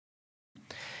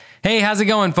Hey, how's it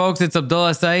going, folks? It's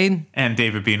Abdullah Saeed. And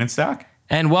David Bienenstock.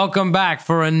 And welcome back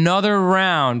for another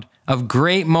round of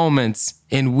great moments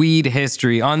in weed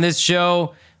history. On this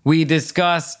show, we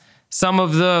discuss some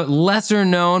of the lesser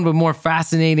known but more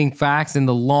fascinating facts in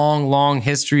the long, long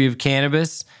history of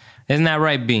cannabis. Isn't that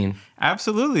right, Bean?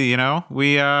 Absolutely. You know,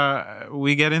 we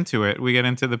get into it. We get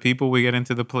into the people, we get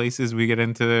into the places, we get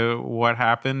into what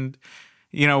happened.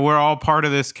 You know, we're all part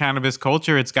of this cannabis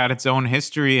culture. It's got its own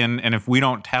history, and if we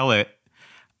don't tell it,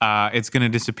 it's going to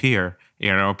disappear.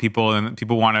 You know, people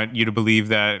want you to believe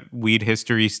that weed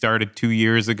history started 2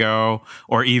 years ago,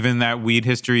 or even that weed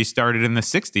history started in the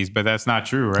 60s, but that's not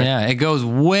true, right? Yeah, it goes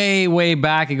way, way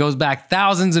back. It goes back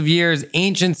thousands of years.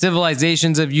 Ancient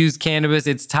civilizations have used cannabis.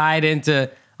 It's tied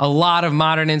into a lot of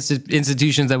modern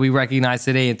institutions that we recognize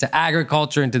today, into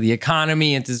agriculture, into the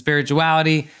economy, into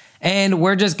spirituality. And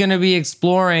we're just going to be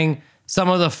exploring some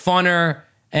of the funner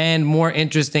and more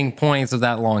interesting points of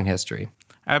that long history.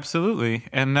 Absolutely.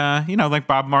 And, you know, like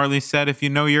Bob Marley said, if you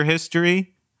know your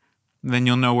history, then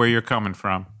you'll know where you're coming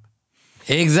from.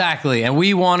 Exactly. And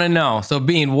we want to know. So,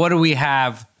 Bean, what do we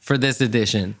have for this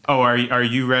edition? Oh, are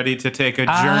you ready to take a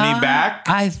journey back?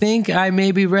 I think I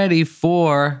may be ready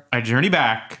for a journey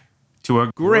back to a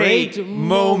great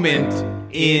moment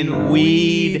in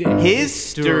weed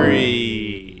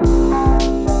history.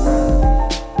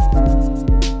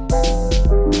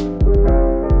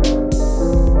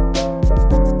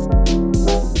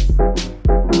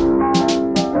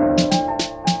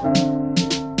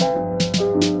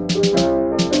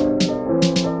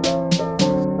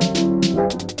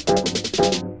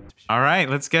 All right,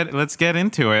 let's get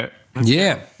into it.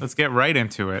 Let's get right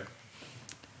into it.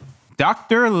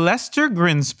 Dr. Lester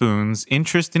Grinspoon's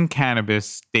interest in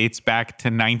cannabis dates back to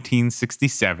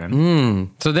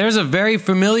 1967. So there's a very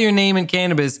familiar name in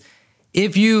cannabis.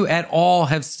 If you at all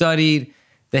have studied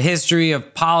the history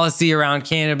of policy around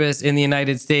cannabis in the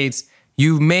United States,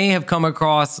 you may have come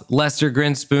across Lester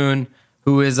Grinspoon,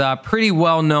 who is pretty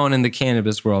well known in the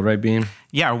cannabis world, right, Bean?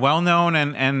 Yeah, well known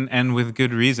and with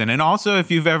good reason. And also,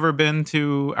 if you've ever been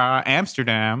to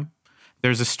Amsterdam,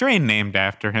 there's a strain named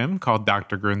after him called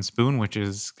Dr. Grinspoon, which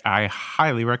I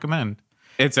highly recommend.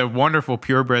 It's a wonderful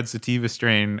purebred sativa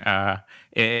strain.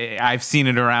 I've seen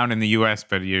it around in the U.S.,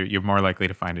 but you're more likely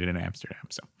to find it in Amsterdam.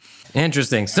 So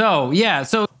interesting. So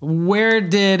where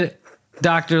did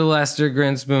Dr. Lester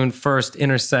Grinspoon first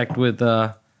intersect with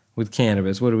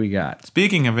cannabis? What do we got?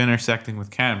 Speaking of intersecting with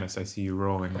cannabis, I see you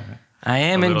rolling that. I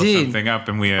am indeed. Something up,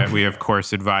 and we of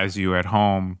course advise you at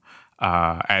home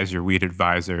as your weed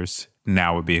advisors.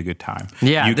 Now would be a good time.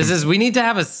 Yeah, we need to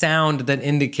have a sound that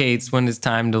indicates when it's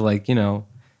time to light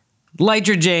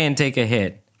your J and take a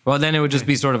hit. Well, then it would just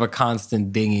be sort of a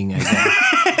constant dinging, I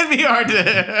guess. It'd be hard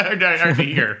to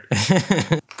hear.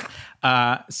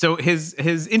 So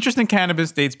his interest in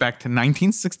cannabis dates back to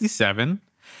 1967,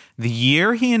 the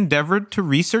year he endeavored to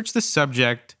research the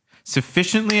subject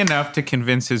sufficiently enough to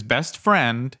convince his best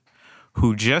friend,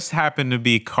 who just happened to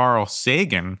be Carl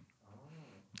Sagan,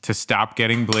 to stop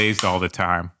getting blazed all the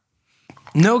time.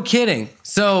 No kidding.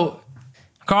 So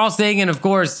Carl Sagan, of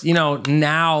course,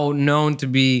 now known to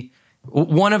be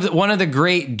one of the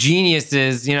great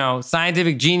geniuses,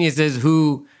 scientific geniuses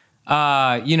who,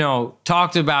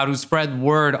 talked about, who spread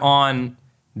word on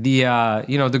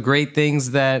the great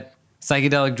things that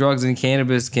psychedelic drugs and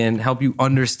cannabis can help you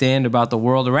understand about the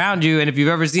world around you. And if you've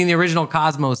ever seen the original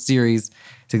Cosmos series,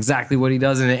 it's exactly what he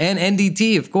does in it. And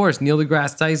NDT, of course, Neil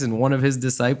deGrasse Tyson, one of his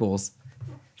disciples.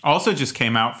 Also just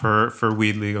came out for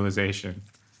weed legalization.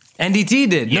 NDT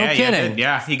did, no kidding.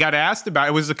 Yeah, he got asked about it.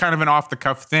 It was a kind of an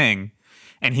off-the-cuff thing.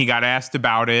 And he got asked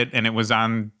about it, and it was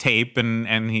on tape,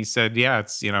 and he said, yeah,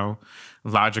 it's,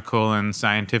 logical and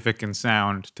scientific and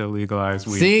sound to legalize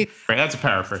weed. See? Right, that's a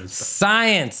paraphrase.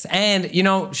 Science. And,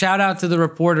 shout out to the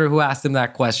reporter who asked him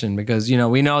that question, because,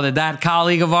 we know that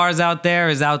colleague of ours out there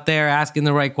is out there asking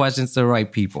the right questions to the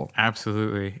right people.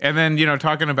 Absolutely. And then,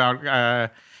 talking about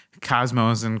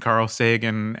Cosmos and Carl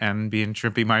Sagan and being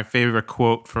trippy, my favorite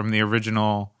quote from the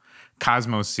original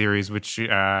Cosmos series, which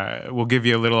will give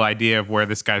you a little idea of where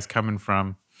this guy's coming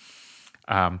from.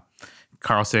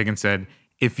 Carl Sagan said,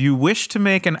 "If you wish to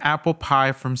make an apple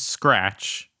pie from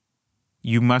scratch,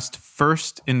 you must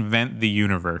first invent the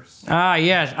universe."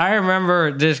 Yes, I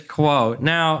remember this quote.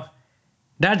 Now,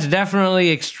 that's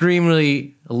definitely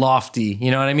extremely lofty,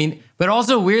 you know what I mean? But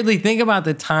also, weirdly, think about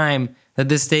the time that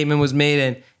this statement was made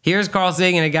in. Here's Carl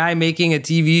Sagan, a guy making a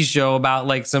TV show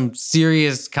about some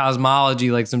serious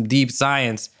cosmology, some deep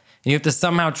science, and you have to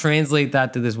somehow translate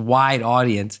that to this wide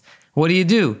audience. What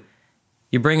do?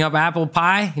 You bring up apple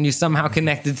pie and you somehow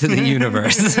connected to the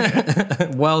universe.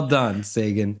 Well done,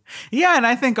 Sagan. Yeah, and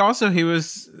I think also he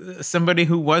was somebody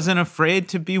who wasn't afraid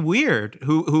to be weird,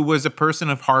 who was a person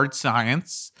of hard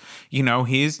science.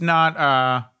 He's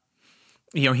not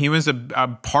he was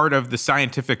a part of the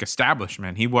scientific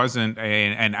establishment. He wasn't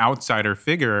an outsider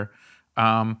figure.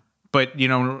 But,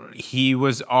 he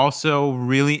was also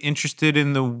really interested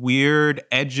in the weird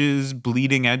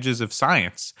bleeding edges of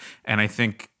science. And I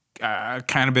think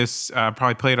cannabis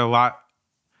probably played a lot.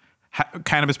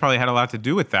 Cannabis probably had a lot to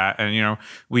do with that. And,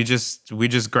 we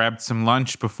just grabbed some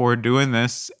lunch before doing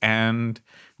this, and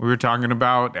we were talking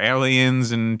about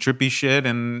aliens and trippy shit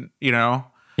and,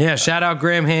 Yeah, shout out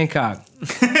Graham Hancock.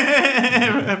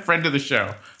 A friend of the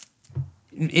show.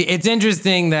 It's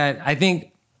interesting that I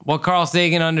think what Carl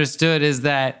Sagan understood is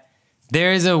that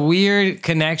there is a weird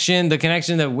connection. The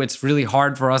connection that it's really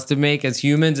hard for us to make as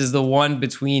humans is the one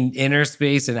between inner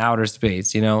space and outer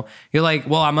space. You're like,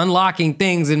 well, I'm unlocking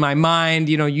things in my mind,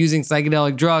 using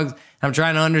psychedelic drugs. I'm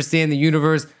trying to understand the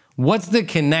universe. What's the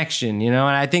connection? And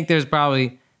I think there's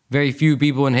probably very few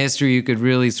people in history who could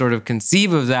really sort of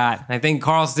conceive of that. I think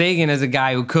Carl Sagan is a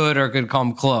guy who could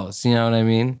come close. You know what I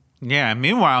mean? Yeah.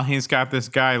 Meanwhile, he's got this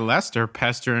guy, Lester,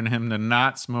 pestering him to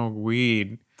not smoke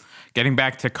weed. Getting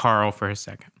back to Carl for a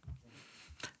second.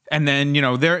 And then,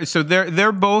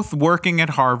 they're both working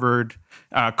at Harvard.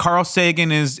 Carl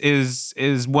Sagan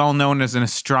is well known as an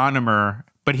astronomer,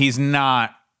 but he's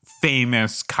not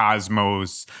famous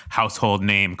Cosmos household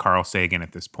name Carl Sagan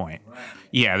at this point. Right.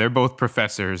 Yeah, they're both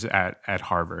professors at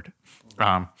Harvard.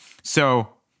 So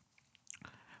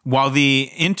while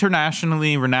the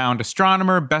internationally renowned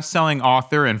astronomer, best-selling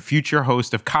author, and future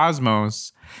host of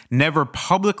Cosmos never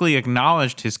publicly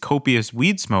acknowledged his copious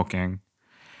weed smoking,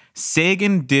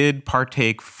 Sagan did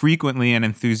partake frequently and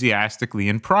enthusiastically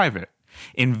in private,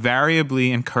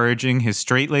 invariably encouraging his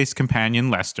straight-laced companion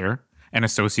Lester, an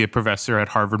associate professor at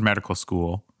Harvard Medical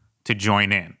School, to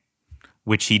join in,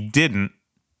 which he didn't,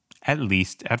 at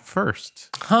least at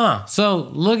first. So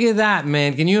look at that,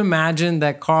 man. Can you imagine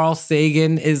that Carl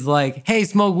Sagan is like, hey,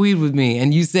 smoke weed with me,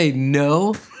 and you say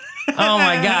no? Oh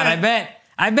my God,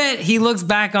 I bet he looks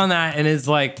back on that and is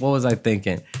like, what was I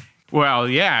thinking? Well,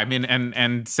 yeah, I mean,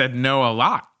 and said no a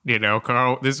lot.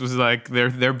 Carl, this was like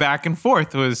their back and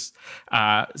forth was,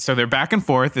 so their back and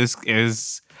forth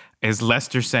is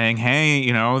Lester saying,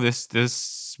 hey, this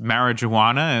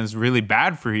marijuana is really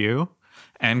bad for you.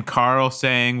 And Carl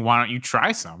saying, why don't you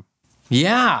try some?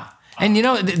 Yeah. And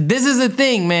this is the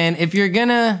thing, man. If you're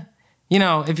gonna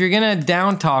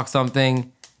down talk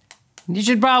something, you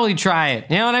should probably try it.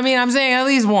 You know what I mean? I'm saying at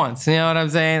least once. You know what I'm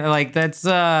saying? Like that's,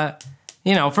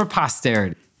 for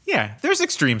posterity. Yeah, there's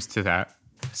extremes to that.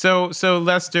 So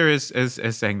Lester is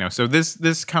saying no. So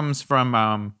this comes from,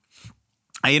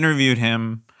 I interviewed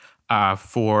him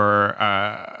for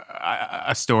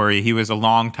a story. He was a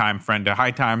longtime friend of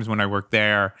High Times when I worked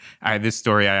there. This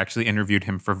story, I actually interviewed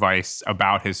him for Vice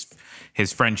about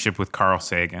his friendship with Carl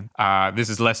Sagan. This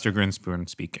is Lester Grinspoon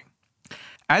speaking.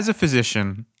 As a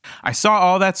physician, I saw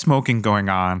all that smoking going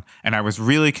on, and I was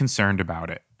really concerned about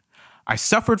it. I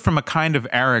suffered from a kind of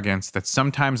arrogance that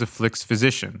sometimes afflicts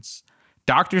physicians.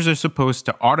 Doctors are supposed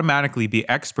to automatically be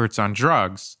experts on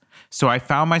drugs, so I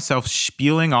found myself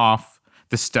spieling off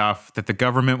the stuff that the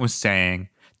government was saying,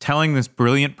 telling this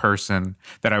brilliant person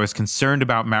that I was concerned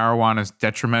about marijuana's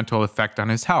detrimental effect on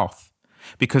his health,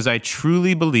 because I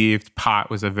truly believed pot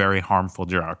was a very harmful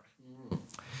drug.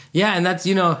 Yeah, and that's,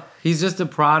 he's just a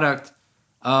product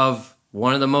of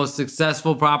one of the most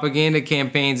successful propaganda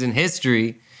campaigns in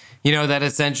history, that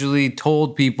essentially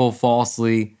told people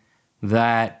falsely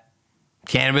that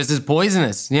cannabis is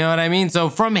poisonous. You know what I mean? So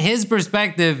from his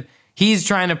perspective, he's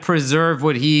trying to preserve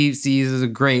what he sees as a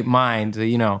great mind,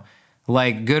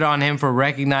 like good on him for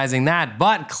recognizing that,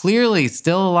 but clearly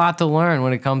still a lot to learn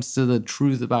when it comes to the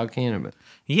truth about cannabis.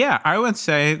 Yeah, I would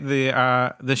say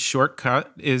the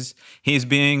shortcut is he's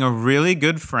being a really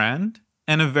good friend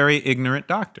and a very ignorant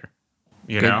doctor.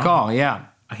 Good call, yeah.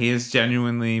 He is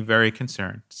genuinely very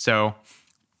concerned. So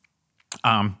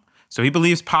he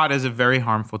believes pot is a very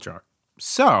harmful drug.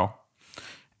 So,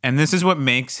 and this is what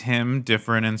makes him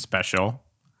different and special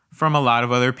from a lot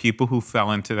of other people who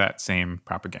fell into that same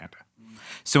propaganda.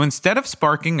 So instead of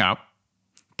sparking up,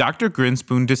 Dr.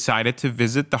 Grinspoon decided to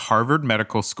visit the Harvard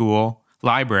Medical School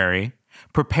library,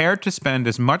 prepared to spend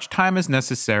as much time as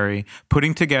necessary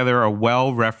putting together a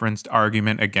well-referenced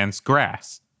argument against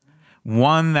grass,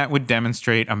 one that would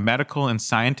demonstrate a medical and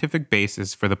scientific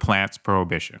basis for the plant's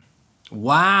prohibition.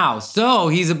 Wow. So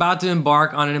he's about to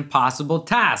embark on an impossible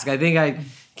task. I think I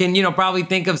can, probably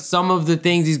think of some of the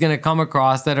things he's going to come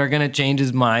across that are going to change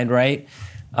his mind, right?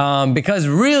 Because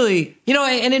really,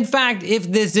 and in fact,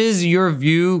 if this is your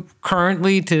view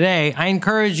currently today, I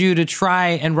encourage you to try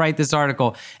and write this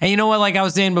article. And you know what, like I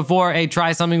was saying before, hey,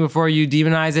 try something before you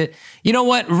demonize it. You know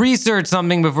what? Research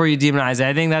something before you demonize it.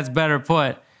 I think that's better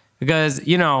put because,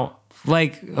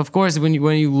 like, of course, when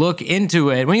you look into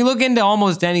it, when you look into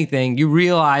almost anything, you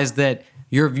realize that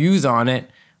your views on it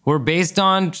were based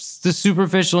on the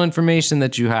superficial information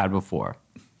that you had before.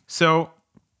 So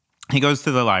he goes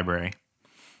to the library.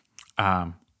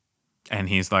 And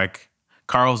he's like,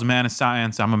 Carl's a man of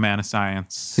science. I'm a man of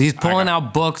science. So he's pulling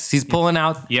out books. He's pulling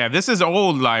out. Yeah, this is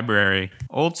old library.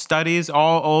 Old studies,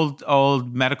 all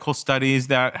old medical studies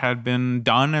that had been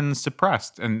done and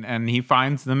suppressed. And he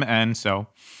finds them. And so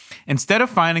instead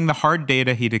of finding the hard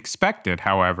data he'd expected,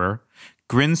 however,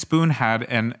 Grinspoon had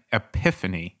an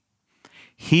epiphany.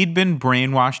 He'd been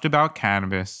brainwashed about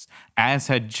cannabis, as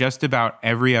had just about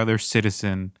every other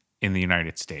citizen in the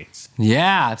United States.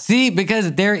 Yeah. See,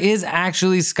 because there is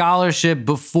actually scholarship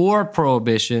before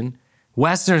Prohibition,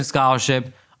 Western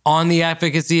scholarship on the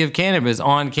efficacy of cannabis,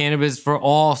 on cannabis for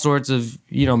all sorts of,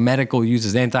 medical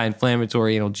uses,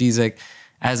 anti-inflammatory, analgesic,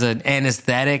 as an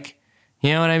anesthetic.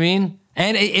 You know what I mean?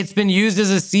 And it's been used as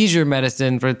a seizure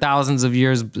medicine for thousands of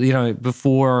years,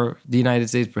 before the United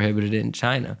States prohibited it in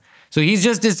China. So he's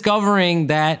just discovering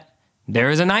that there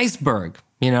is an iceberg,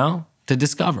 to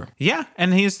discover. Yeah,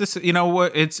 and he's this,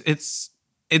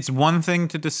 it's one thing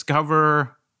to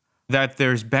discover that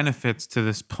there's benefits to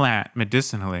this plant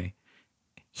medicinally.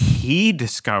 He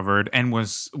discovered and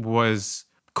was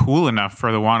cool enough,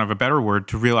 for the want of a better word,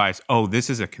 to realize, oh, this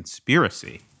is a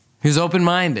conspiracy. He was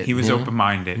open-minded. He was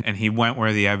open-minded, and he went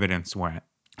where the evidence went.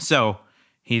 So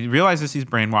he realizes he's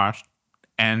brainwashed,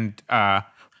 and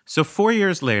so 4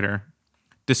 years later,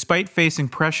 despite facing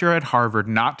pressure at Harvard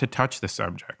not to touch the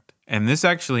subject, and this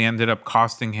actually ended up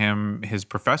costing him his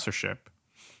professorship.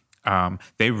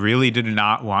 They really did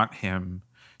not want him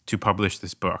to publish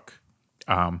this book.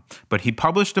 But he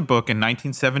published a book in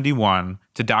 1971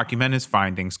 to document his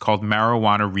findings called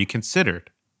Marijuana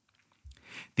Reconsidered.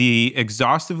 The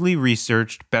exhaustively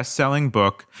researched, best-selling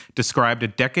book described a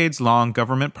decades-long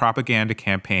government propaganda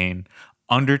campaign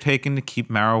undertaken to keep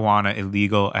marijuana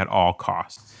illegal at all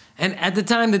costs. And at the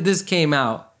time that this came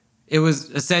out, it was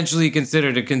essentially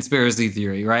considered a conspiracy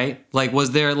theory, right? Like,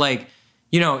 was there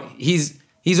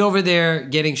he's over there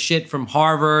getting shit from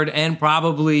Harvard and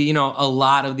probably, a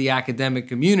lot of the academic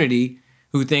community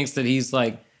who thinks that he's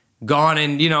like gone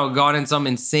in some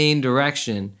insane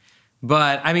direction.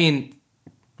 But I mean,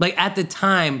 like at the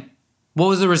time, what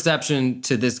was the reception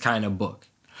to this kind of book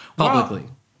publicly?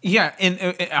 Well, yeah, and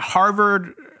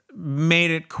Harvard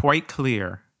made it quite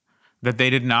clear that they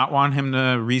did not want him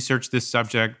to research this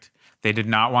subject. They did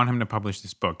not want him to publish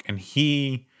this book. And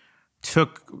he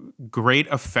took great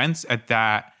offense at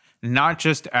that, not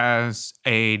just as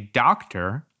a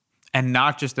doctor and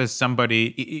not just as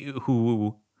somebody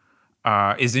who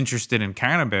is interested in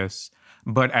cannabis,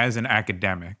 but as an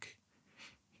academic.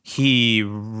 He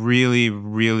really,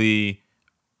 really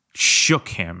shook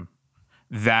him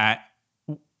that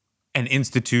an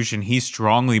institution he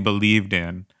strongly believed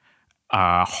in,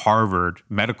 Harvard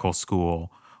Medical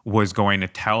School, was going to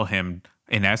tell him,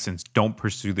 in essence, don't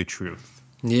pursue the truth.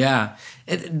 Yeah,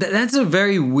 that's a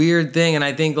very weird thing. And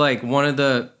I think like one of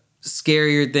the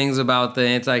scarier things about the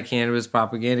anti-cannabis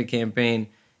propaganda campaign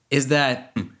is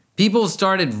that people of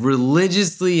science started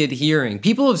religiously adhering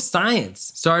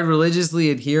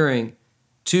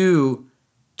to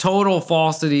total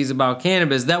falsities about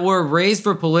cannabis that were raised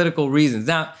for political reasons.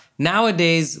 Now,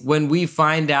 nowadays, when we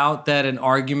find out that an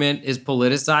argument is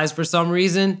politicized for some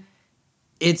reason,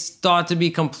 it's thought to be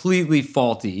completely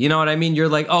faulty. You know what I mean? You're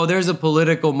like, oh, there's a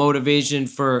political motivation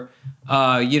for,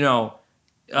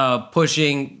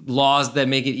 pushing laws that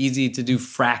make it easy to do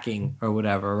fracking or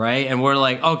whatever, right? And we're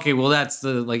like, okay, well, that's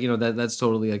that's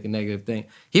totally like a negative thing.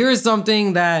 Here is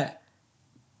something that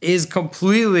was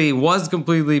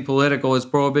completely political. Its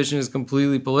prohibition is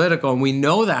completely political, and we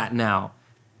know that now.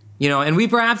 And we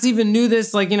perhaps even knew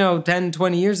this 10,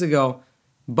 20 years ago.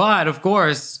 But of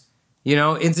course,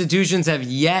 institutions have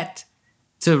yet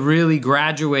to really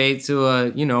graduate to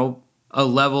a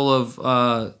level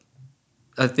of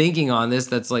thinking on this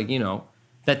that's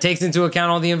that takes into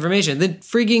account all the information. The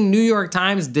freaking New York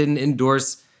Times didn't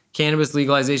endorse cannabis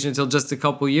legalization until just a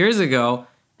couple years ago,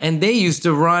 and they used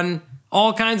to run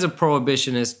all kinds of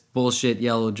prohibitionist bullshit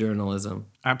yellow journalism.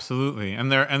 Absolutely.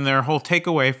 And their whole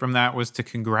takeaway from that was to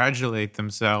congratulate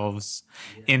themselves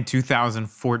in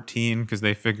 2014 because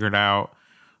they figured out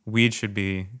weed should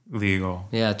be legal.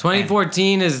 Yeah,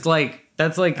 2014 is like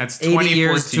That's 80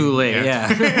 years 2014. too late.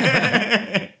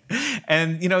 Yeah.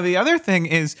 And, the other thing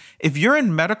is, if you're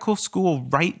in medical school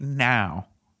right now,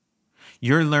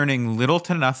 you're learning little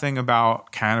to nothing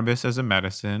about cannabis as a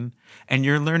medicine, and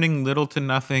you're learning little to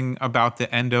nothing about the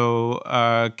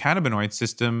endocannabinoid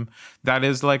system that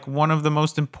is like one of the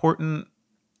most important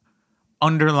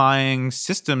underlying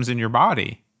systems in your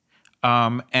body.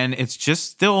 And it's just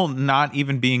still not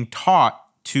even being taught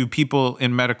to people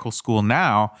in medical school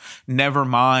now, never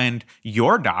mind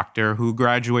your doctor who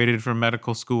graduated from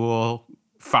medical school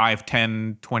 5,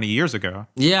 10, 20 years ago.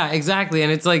 Yeah, exactly.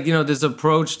 And it's like, this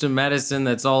approach to medicine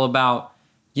that's all about,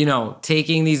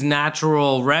 taking these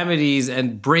natural remedies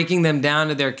and breaking them down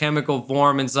to their chemical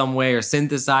form in some way or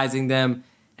synthesizing them.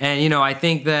 And, I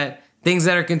think that things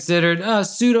that are considered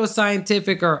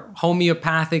pseudoscientific or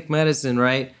homeopathic medicine,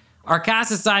 right, are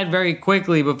cast aside very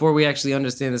quickly before we actually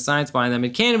understand the science behind them.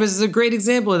 And cannabis is a great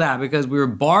example of that because we were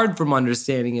barred from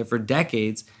understanding it for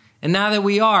decades. And now that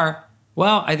we are,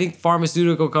 well, I think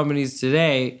pharmaceutical companies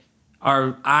today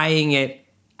are eyeing it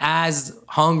as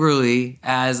hungrily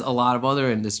as a lot of other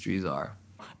industries are.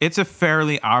 It's a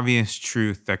fairly obvious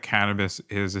truth that cannabis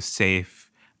is a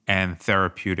safe and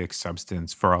therapeutic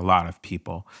substance for a lot of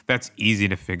people. That's easy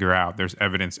to figure out. There's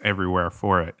evidence everywhere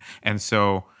for it. And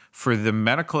so for the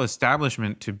medical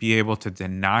establishment to be able to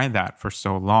deny that for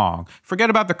so long, forget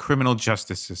about the criminal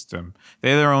justice system.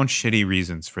 They have their own shitty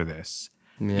reasons for this.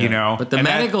 Yeah. But the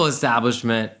medical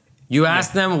establishment, you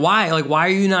ask them why. Like, why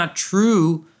are you not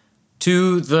true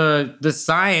to the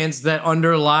science that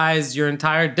underlies your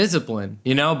entire discipline,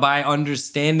 by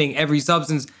understanding every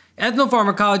substance?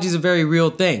 Ethnopharmacology is a very real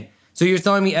thing. So you're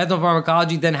telling me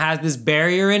ethnopharmacology then has this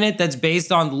barrier in it that's based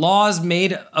on laws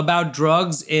made about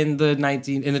drugs in the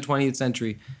 20th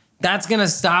century. That's going to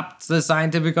stop the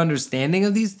scientific understanding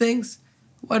of these things?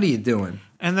 What are you doing?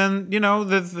 And then,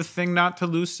 the thing not to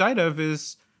lose sight of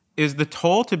is the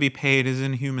toll to be paid is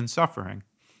in human suffering.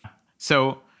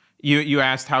 So you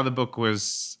asked how the book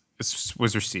was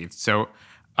received. So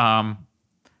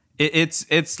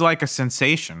it's like a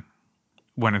sensation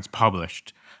when it's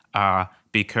published.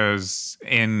 Because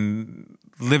in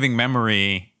living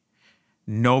memory,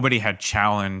 nobody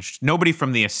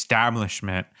from the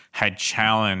establishment had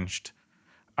challenged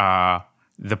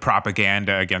the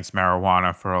propaganda against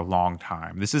marijuana for a long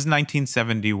time. This is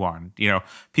 1971.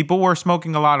 People were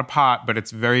smoking a lot of pot, but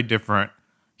it's very different.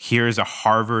 Here's a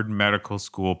Harvard Medical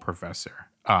School professor.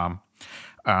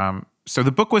 So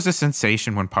the book was a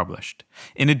sensation when published.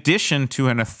 In addition to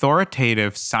an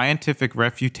authoritative scientific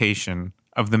refutation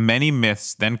of the many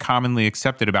myths then commonly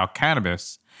accepted about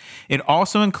cannabis, it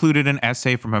also included an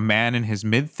essay from a man in his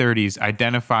mid-30s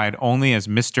identified only as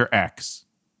Mr. X.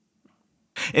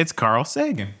 It's Carl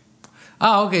Sagan.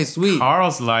 Oh, okay, sweet.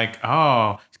 Carl's like,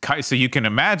 so you can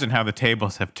imagine how the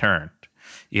tables have turned.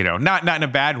 Not in a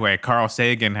bad way. Carl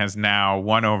Sagan has now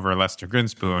won over Lester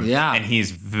Grinspoon, and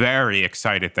he's very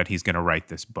excited that he's going to write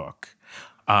this book.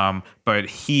 But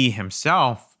he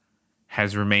himself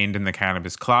has remained in the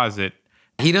cannabis closet.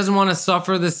 He doesn't want to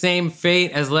suffer the same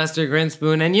fate as Lester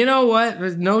Grinspoon. And you know what?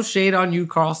 There's no shade on you,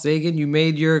 Carl Sagan. You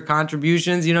made your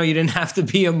contributions. You didn't have to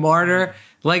be a martyr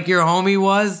like your homie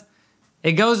was.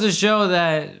 It goes to show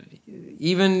that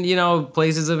even,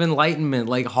 places of enlightenment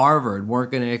like Harvard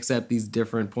weren't going to accept these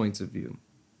different points of view.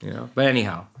 But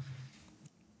anyhow.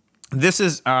 This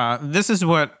is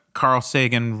what Carl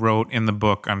Sagan wrote in the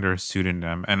book under a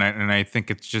pseudonym. And I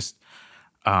think it's just,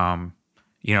 you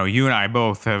and I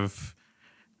both have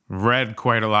read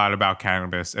quite a lot about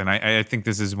cannabis, and I think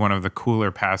this is one of the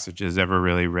cooler passages ever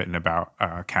really written about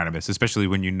cannabis, especially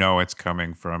when it's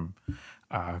coming from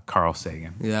Carl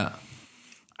Sagan. Yeah.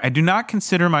 I do not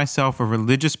consider myself a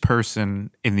religious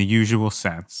person in the usual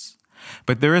sense,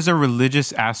 but there is a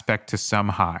religious aspect to some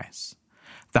highs.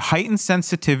 The heightened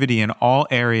sensitivity in all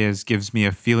areas gives me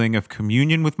a feeling of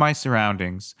communion with my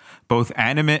surroundings, both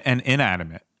animate and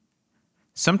inanimate.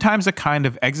 Sometimes a kind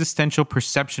of existential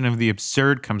perception of the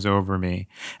absurd comes over me,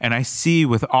 and I see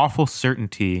with awful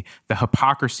certainty the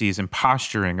hypocrisies and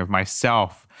posturing of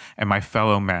myself and my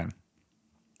fellow men.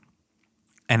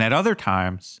 And at other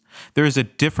times, there is a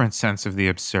different sense of the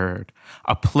absurd,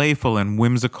 a playful and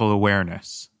whimsical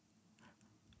awareness.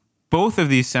 Both of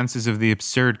these senses of the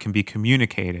absurd can be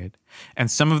communicated, and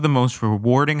some of the most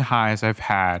rewarding highs I've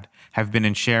had have been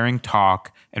in sharing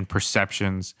talk and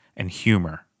perceptions and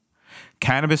humor.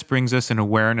 Cannabis brings us an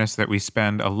awareness that we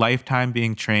spend a lifetime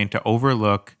being trained to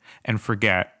overlook and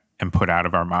forget and put out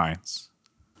of our minds.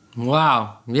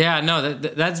 Wow. Yeah, no,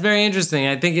 that's very interesting.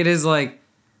 I think it is like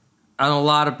on a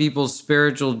lot of people's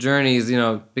spiritual journeys,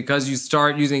 because you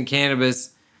start using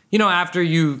cannabis, after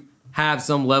you've have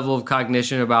some level of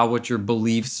cognition about what your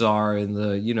beliefs are in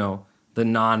the, the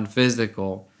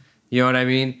non-physical. You know what I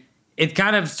mean? It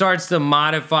kind of starts to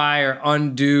modify or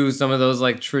undo some of those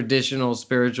like traditional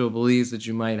spiritual beliefs that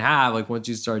you might have, like once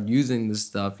you start using this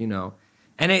stuff,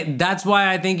 And that's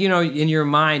why I think, in your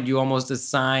mind, you almost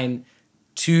assign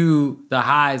to the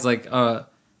highs like a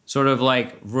sort of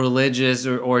like religious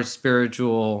or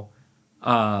spiritual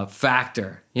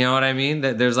factor. You know what I mean?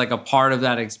 That there's like a part of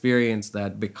that experience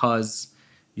that because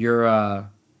you're,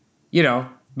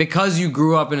 because you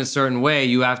grew up in a certain way,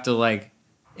 you have to like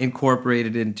incorporate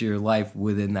it into your life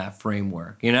within that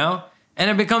framework, And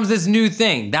it becomes this new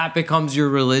thing. That becomes your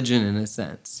religion in a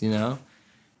sense,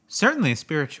 Certainly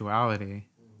spirituality,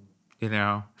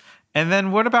 And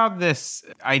then what about this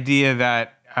idea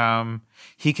that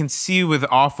he can see with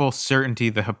awful certainty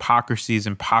the hypocrisies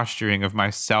and posturing of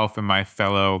myself and my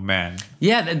fellow men?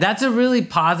 Yeah, that's a really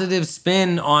positive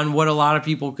spin on what a lot of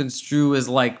people construe as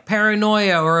like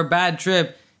paranoia or a bad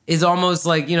trip is almost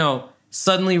like,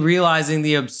 suddenly realizing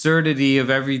the absurdity of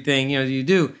everything, you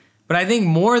do. But I think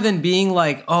more than being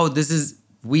like, oh, this is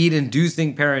weed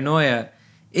inducing paranoia,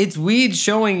 it's weed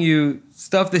showing you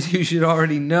stuff that you should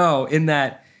already know in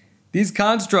that these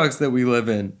constructs that we live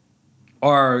in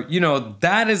are,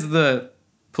 that is the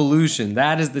pollution.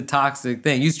 That is the toxic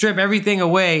thing. You strip everything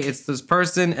away. It's this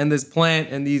person and this plant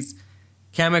and these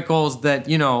chemicals that,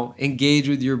 engage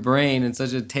with your brain in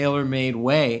such a tailor-made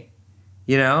way,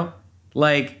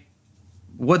 Like,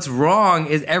 what's wrong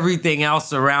is everything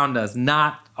else around us,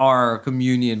 not our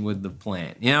communion with the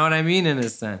plant. You know what I mean? In a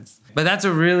sense. But that's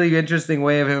a really interesting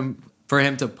way for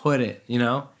him to put it,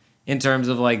 in terms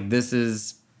of like, this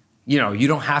is, you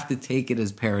don't have to take it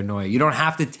as paranoia. You don't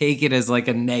have to take it as like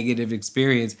a negative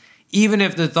experience, even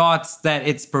if the thoughts that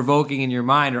it's provoking in your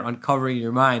mind or uncovering in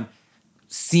your mind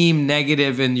seem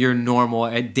negative in your normal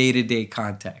day-to-day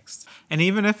context. And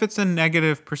even if it's a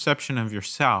negative perception of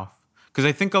yourself, because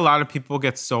I think a lot of people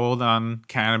get sold on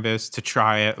cannabis to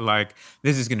try it like,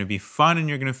 this is going to be fun and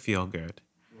you're going to feel good.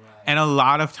 Right. And a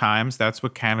lot of times that's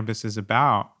what cannabis is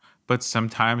about. But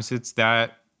sometimes it's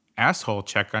that asshole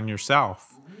check on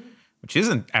yourself, which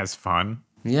isn't as fun.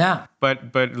 Yeah.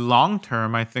 But long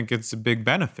term, I think it's a big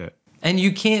benefit. And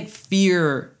you can't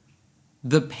fear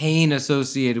the pain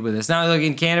associated with this. Now, like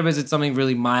in cannabis, it's something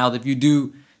really mild. If you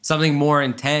do something more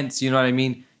intense, you know what I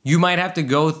mean? You might have to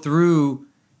go through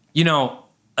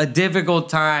a difficult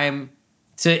time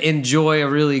to enjoy a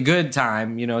really good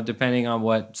time, depending on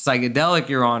what psychedelic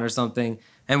you're on or something.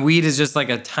 And weed is just like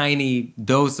a tiny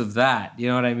dose of that. You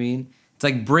know what I mean? It's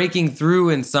like breaking through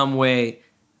in some way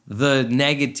the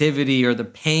negativity or the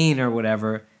pain or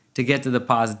whatever to get to the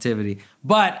positivity.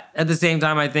 But at the same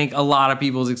time, I think a lot of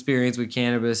people's experience with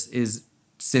cannabis is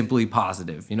simply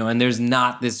positive, and there's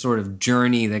not this sort of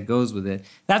journey that goes with it.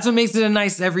 That's what makes it a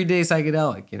nice everyday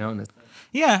psychedelic,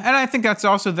 Yeah, and I think that's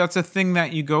a thing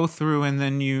that you go through, and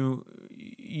then you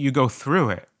go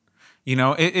through it.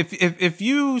 If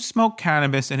you smoke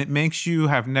cannabis and it makes you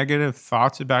have negative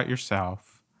thoughts about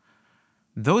yourself,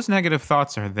 those negative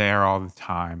thoughts are there all the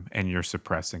time, and you're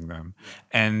suppressing them.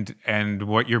 And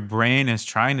what your brain is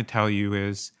trying to tell you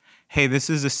is, hey, this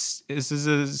is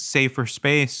a safer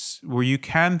space where you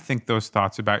can think those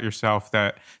thoughts about yourself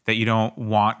that you don't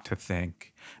want to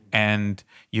think, and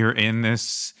you're in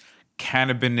this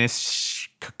cannabis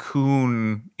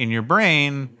cocoon in your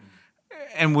brain,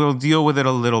 and we'll deal with it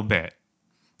a little bit.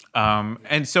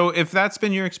 And so if that's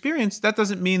been your experience, that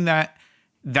doesn't mean that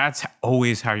that's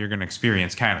always how you're going to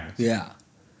experience cannabis.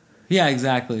 Yeah,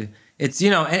 exactly. It's,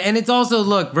 and it's also,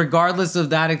 look, regardless of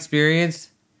that experience,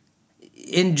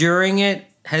 enduring it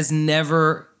has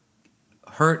never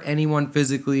hurt anyone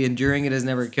physically. Enduring it has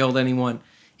never killed anyone.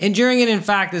 Enduring it, in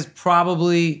fact, is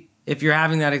probably, if you're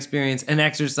having that experience, an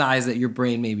exercise that your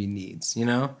brain maybe needs,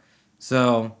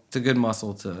 So it's a good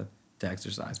muscle to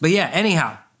exercise. But yeah,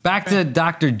 anyhow, back to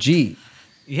Dr. G.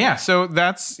 Yeah, so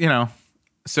that's,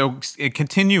 so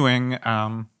continuing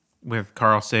with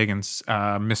Carl Sagan's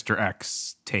Mr.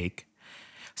 X take.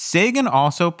 Sagan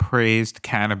also praised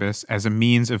cannabis as a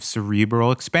means of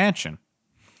cerebral expansion.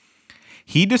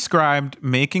 He described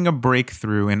making a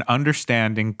breakthrough in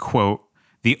understanding, quote,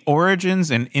 the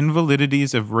origins and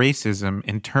invalidities of racism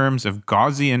in terms of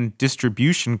Gaussian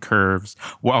distribution curves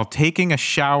while taking a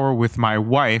shower with my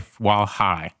wife while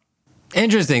high.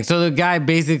 Interesting. So the guy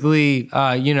basically,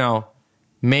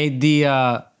 made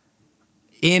the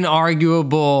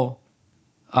inarguable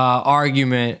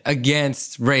argument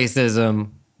against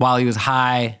racism while he was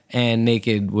high and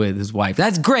naked with his wife.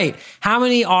 That's great. How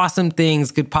many awesome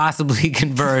things could possibly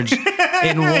converge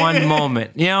in one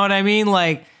moment? You know what I mean?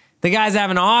 Like, The guy's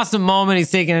having an awesome moment.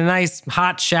 He's taking a nice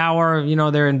hot shower. You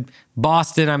know, they're in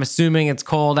Boston. I'm assuming it's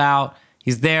cold out.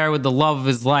 He's there with the love of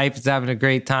his life. He's having a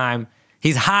great time.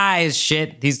 He's high as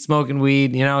shit. He's smoking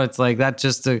weed. You know, it's like that's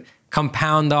just to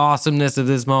compound the awesomeness of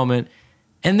this moment.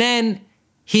 And then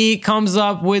he comes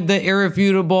up with the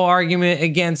irrefutable argument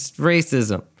against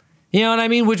racism. You know what I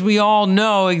mean? Which we all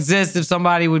know exists if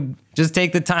somebody would just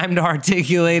take the time to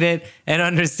articulate it and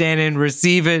understand it and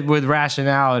receive it with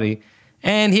rationality.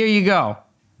 And here you go,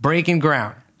 breaking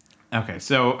ground. Okay,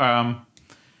 so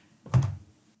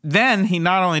then he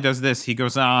not only does this, he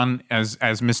goes on as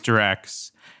Mr.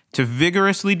 X to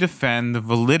vigorously defend the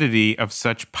validity of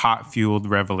such pot-fueled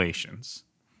revelations.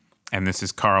 And this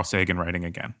is Carl Sagan writing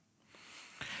again.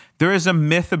 There is a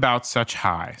myth about such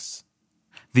highs.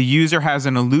 The user has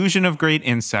an illusion of great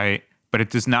insight, but it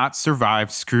does not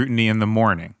survive scrutiny in the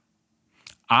morning.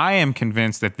 I am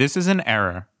convinced that this is an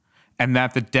error and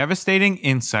that the devastating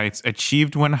insights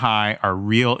achieved when high are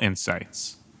real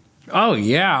insights. Oh,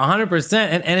 yeah,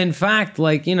 100%. And in fact,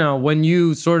 like, you know, when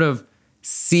you sort of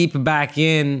seep back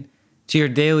in to your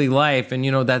daily life and,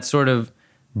 you know, that sort of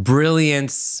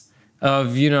brilliance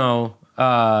of, you know,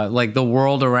 like the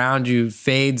world around you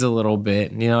fades a little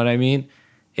bit. You know what I mean?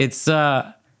 It's,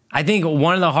 I think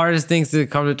one of the hardest things to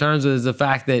come to terms with is the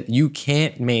fact that you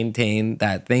can't maintain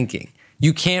that thinking.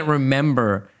 You can't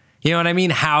remember, you know what I mean?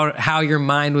 How your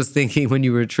mind was thinking when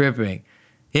you were tripping.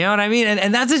 You know what I mean?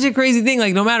 And that's such a crazy thing.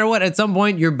 Like, no matter what, at some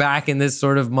point you're back in this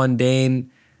sort of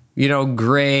mundane, you know,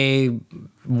 gray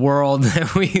world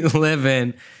that we live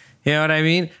in. You know what I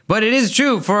mean? But it is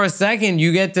true. For a second,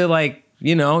 you get to, like,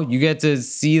 you know, you get to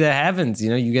see the heavens. You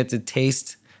know, you get to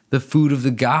taste the food of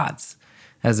the gods,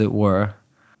 as it were.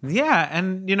 Yeah,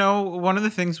 and, you know, one of the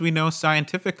things we know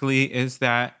scientifically is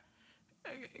that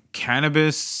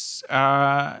cannabis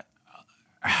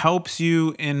helps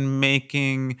you in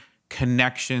making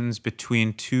connections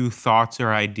between two thoughts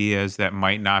or ideas that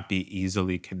might not be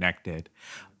easily connected.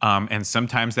 And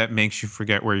sometimes that makes you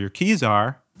forget where your keys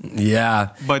are. Yeah.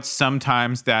 But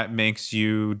sometimes that makes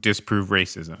you disprove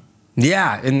racism.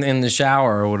 Yeah, in the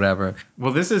shower or whatever.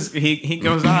 Well, this is he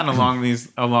goes on along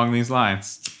these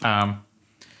lines.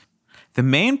 The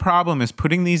main problem is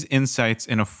putting these insights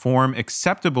in a form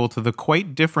acceptable to the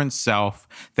quite different self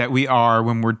that we are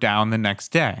when we're down the next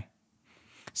day.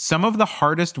 Some of the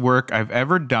hardest work I've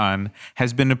ever done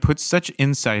has been to put such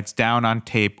insights down on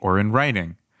tape or in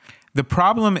writing. The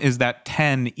problem is that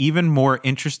 10 even more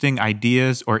interesting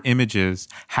ideas or images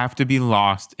have to be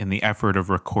lost in the effort of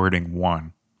recording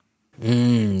one.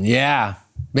 Yeah.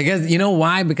 Because, you know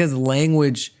why? Because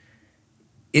language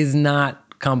is not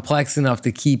complex enough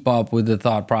to keep up with the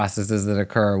thought processes that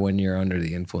occur when you're under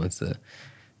the influence of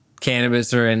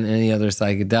cannabis or any other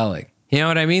psychedelic. You know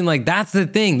what I mean? Like, that's the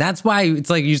thing. That's why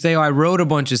it's like you say, oh, I wrote a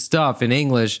bunch of stuff in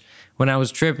English when I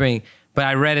was tripping, but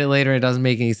I read it later. It doesn't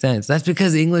make any sense. That's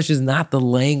because English is not the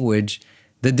language,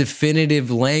 the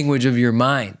definitive language of your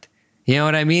mind. You know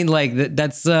what I mean? Like,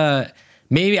 that's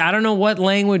maybe, I don't know what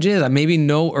language is. Maybe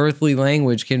no earthly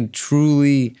language can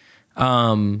truly,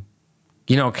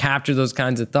 you know, capture those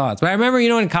kinds of thoughts. But I remember, you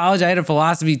know, in college, I had a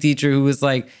philosophy teacher who was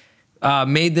like,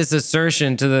 made this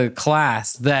assertion to the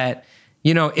class that,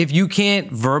 you know, if you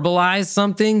can't verbalize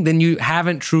something, then you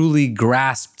haven't truly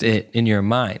grasped it in your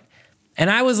mind. And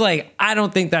I was like, I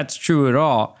don't think that's true at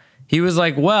all. He was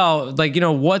like, well, like, you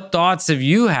know, what thoughts have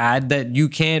you had that you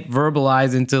can't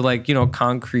verbalize into, like, you know,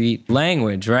 concrete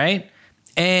language, right?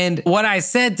 And what I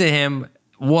said to him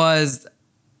was,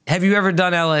 have you ever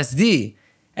done LSD?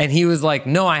 And he was like,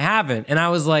 no, I haven't. And I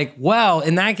was like, well,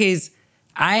 in that case,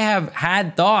 I have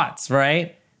had thoughts,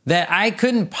 right, that I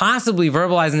couldn't possibly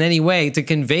verbalize in any way to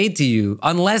convey to you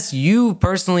unless you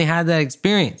personally had that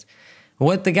experience.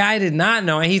 What the guy did not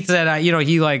know, and he said, you know,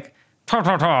 he like,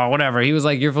 whatever. He was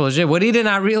like, you're full of shit. What he did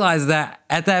not realize that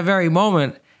at that very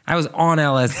moment, I was on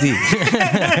LSD.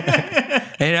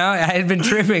 You know, I had been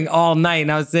tripping all night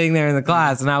and I was sitting there in the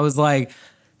class and I was like,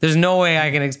 there's no way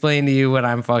I can explain to you what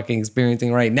I'm fucking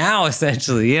experiencing right now,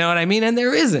 essentially. You know what I mean? And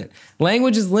there isn't.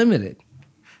 Language is limited.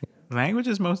 Language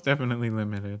is most definitely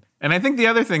limited. And I think the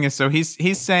other thing is, so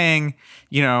he's saying,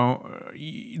 you know,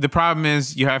 the problem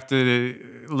is you have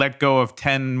to let go of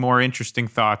 10 more interesting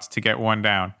thoughts to get one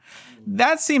down.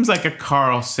 That seems like a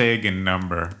Carl Sagan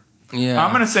number. Yeah.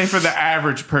 I'm going to say for the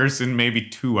average person, maybe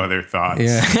 2 other thoughts.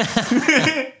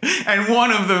 Yeah. And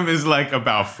one of them is like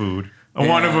about food. Yeah.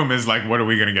 One of them is like, what are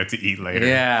we going to get to eat later?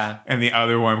 Yeah. And the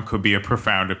other one could be a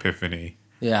profound epiphany.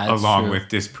 Yeah, that's along true. with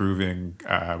disproving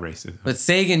racism. But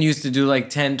Sagan used to do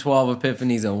like 10, 12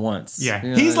 epiphanies at once. Yeah,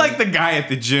 You know he's what I like the guy at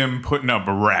the gym putting up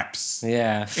reps mean?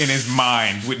 Yeah. in his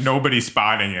mind with nobody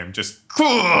spotting him. Just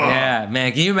Yeah,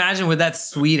 man. Can you imagine with that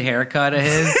sweet haircut of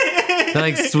his? The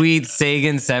like sweet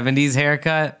Sagan 70s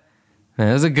haircut? Man,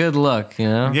 it was a good look, you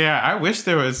know? Yeah, I wish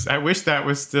that was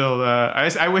still.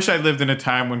 I wish I lived in a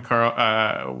time when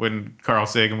Carl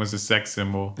Sagan was a sex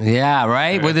symbol. Yeah,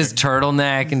 right? With his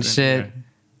turtleneck and shit.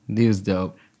 He was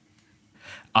dope.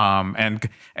 And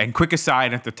quick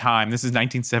aside at the time, this is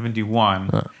 1971.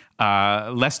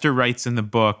 Lester writes in the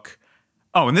book.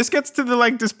 Oh, and this gets to the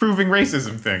like disproving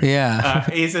racism thing. Yeah.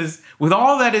 He says, with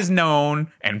all that is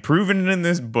known and proven in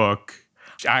this book,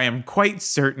 I am quite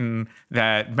certain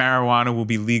that marijuana will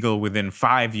be legal within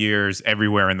 5 years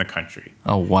everywhere in the country.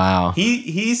 Oh, wow.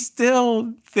 He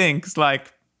still thinks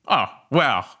like, oh,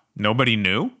 well, nobody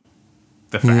knew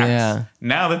the facts. Yeah.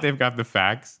 Now that they've got the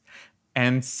facts.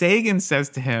 And Sagan says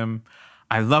to him,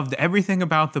 I loved everything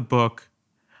about the book,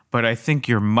 but I think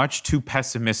you're much too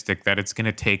pessimistic that it's going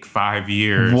to take 5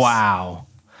 years. Wow.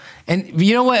 And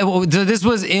you know what? So this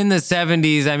was in the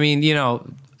 70s. I mean, you know,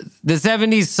 the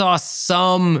 70s saw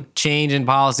some change in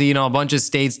policy. You know, a bunch of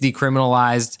states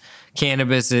decriminalized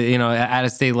cannabis, you know, at a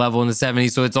state level in the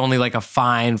 70s. So it's only like a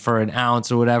fine for an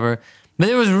ounce or whatever. But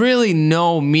there was really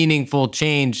no meaningful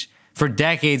change for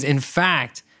decades. In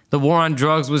fact, the war on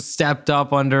drugs was stepped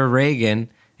up under Reagan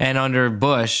and under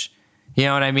Bush. You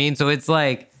know what I mean? So it's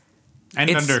like... And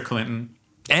under Clinton.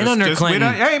 And under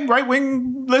Clinton. Hey,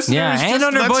 right-wing listeners, Yeah, and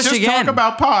under let's Bush just again. talk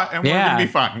about pot and we're Yeah. going to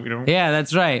be fine. We don't... Yeah,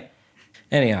 that's right.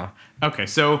 Anyhow. Okay,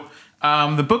 so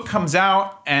the book comes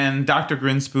out and Dr.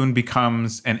 Grinspoon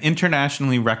becomes an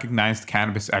internationally recognized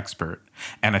cannabis expert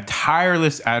and a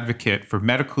tireless advocate for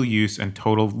medical use and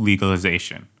total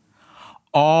legalization,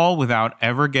 all without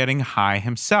ever getting high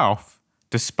himself,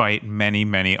 despite many,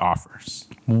 many offers.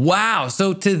 Wow.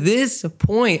 So to this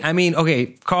point, I mean, okay,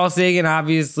 Carl Sagan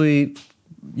obviously,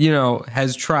 you know,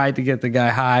 has tried to get the guy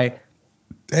high.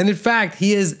 And in fact,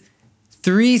 he is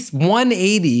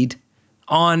 180'd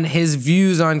on his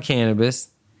views on cannabis.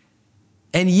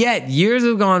 And yet years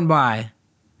have gone by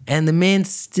and the man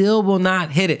still will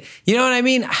not hit it. You know what I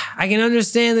mean? I can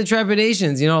understand the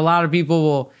trepidations. You know, a lot of people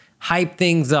will hype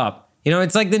things up. You know,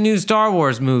 it's like the new Star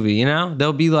Wars movie, you know?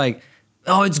 They'll be like,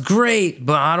 oh, it's great,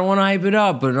 but I don't want to hype it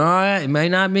up. But it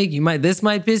might not make you, this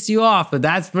might piss you off, but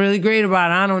that's really great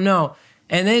about it. I don't know.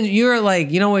 And then you're like,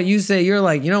 you know what you say? You're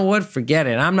like, you know what? Forget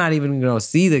it. I'm not even going to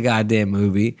see the goddamn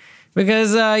movie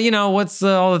because, you know, what's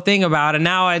all the thing about it?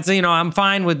 Now it's, you know, I'm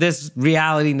fine with this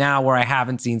reality now where I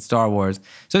haven't seen Star Wars.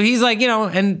 So he's like, you know,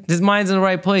 and his mind's in the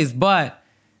right place, but,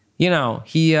 you know,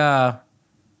 he's going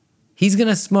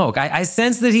to smoke. I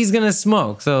sense that he's going to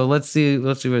smoke. So let's see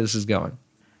where this is going.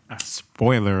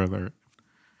 Spoiler alert.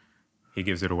 He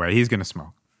gives it away. He's going to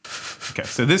smoke. Okay,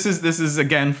 so this is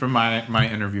again from my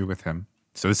interview with him.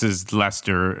 So this is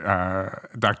Lester,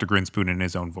 Dr. Grinspoon in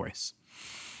his own voice.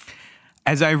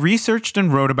 As I researched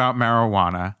and wrote about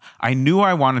marijuana, I knew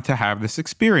I wanted to have this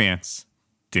experience.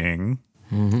 Ding.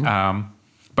 Mm-hmm.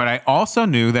 But I also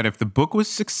knew that if the book was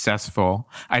successful,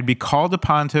 I'd be called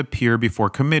upon to appear before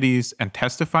committees and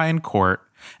testify in court,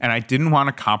 and I didn't want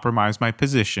to compromise my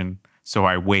position, so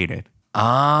I waited.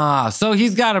 So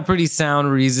he's got a pretty sound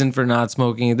reason for not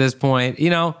smoking at this point. You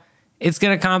know, it's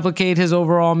going to complicate his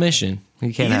overall mission.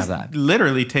 He can't have that.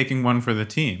 Literally taking one for the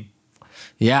team.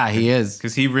 Yeah, he is.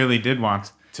 Because he really did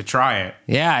want to try it.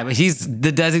 Yeah, but he's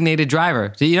the designated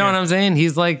driver. You know what I'm saying?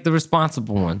 He's like the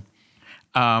responsible one.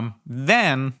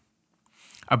 Then,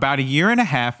 about a year and a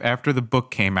half after the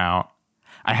book came out,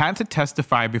 I had to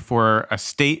testify before a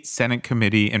state Senate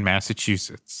committee in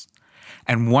Massachusetts.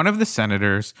 And one of the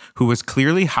senators, who was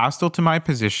clearly hostile to my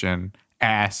position,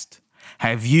 asked,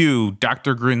 "Have you,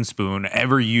 Dr. Grinspoon,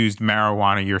 ever used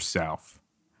marijuana yourself?"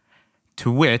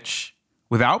 To which,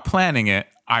 without planning it,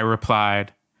 I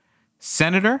replied,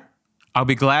 "Senator, I'll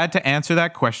be glad to answer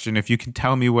that question if you can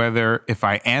tell me whether, if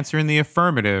I answer in the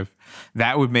affirmative,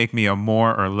 that would make me a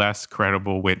more or less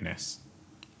credible witness."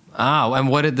 Oh, and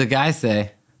what did the guy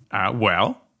say?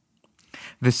 Well,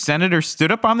 the senator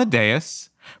stood up on the dais,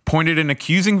 pointed an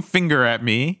accusing finger at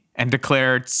me, and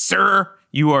declared, "Sir,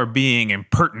 you are being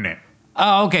impertinent."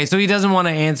 Oh, okay. So he doesn't want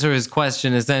to answer his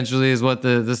question, essentially, is what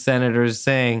the senator is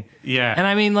saying. Yeah. And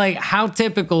I mean, like, how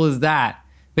typical is that?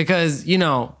 Because, you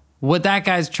know, what that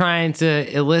guy's trying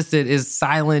to elicit is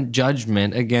silent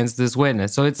judgment against this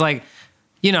witness. So it's like,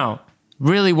 you know,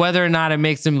 really whether or not it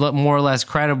makes him look more or less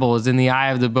credible is in the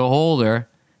eye of the beholder,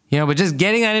 you know, but just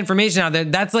getting that information out there,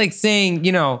 that's like saying,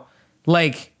 you know,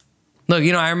 like, look,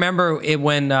 you know, I remember it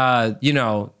when, you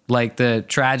know, like the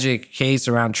tragic case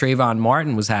around Trayvon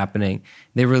Martin was happening,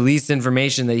 they released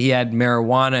information that he had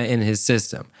marijuana in his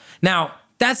system. Now,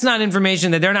 that's not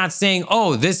information that they're not saying,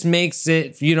 oh, this makes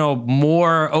it,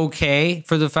 more okay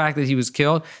for the fact that he was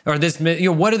killed, or this,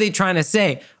 what are they trying to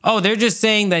say? Oh, they're just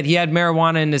saying that he had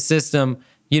marijuana in the system,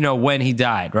 when he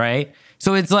died, right?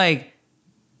 So it's like,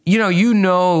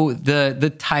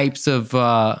 the types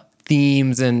of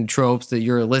themes and tropes that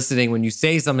you're eliciting when you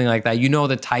say something like that.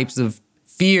 The types of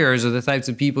fears or the types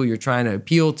of people you're trying to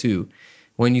appeal to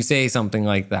when you say something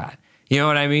like that. You know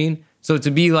what I mean? So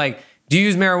to be like, do you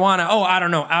use marijuana? Oh, I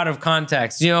don't know, out of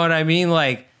context. You know what I mean?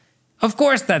 Like, of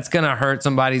course that's going to hurt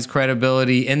somebody's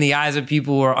credibility in the eyes of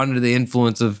people who are under the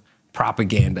influence of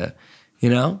propaganda,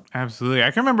 Absolutely.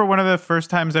 I can remember one of the first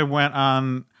times I went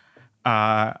on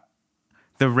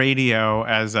the radio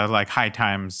as a High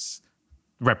Times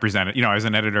representative, as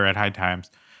an editor at High Times.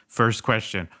 First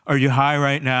question, are you high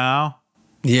right now?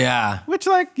 Yeah. Which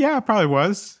I probably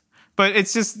was. But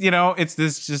it's just,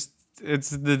 it's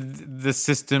the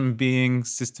system being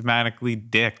systematically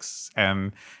dicks.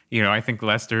 And, I think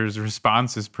Lester's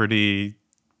response is pretty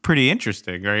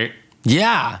interesting, right?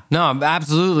 Yeah. No,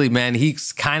 absolutely, man.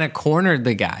 He's kind of cornered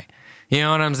the guy. You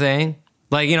know what I'm saying?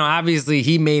 Obviously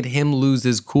he made him lose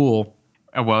his cool.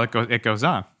 Well, it goes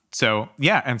on. So,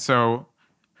 yeah. And so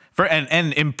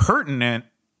and impertinent,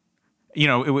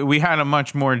 we had a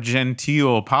much more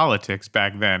genteel politics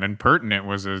back then. And pertinent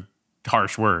was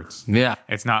harsh words. Yeah.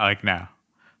 It's not like now.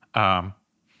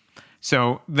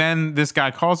 So then this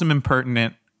guy calls him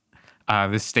impertinent,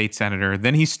 this state senator.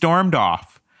 Then he stormed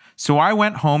off. So I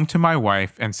went home to my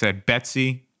wife and said,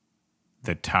 Betsy,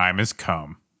 the time has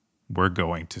come. We're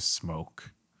going to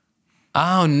smoke.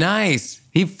 Oh, nice.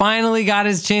 He finally got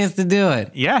his chance to do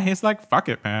it. Yeah, he's like, fuck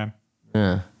it, man.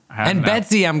 Yeah. And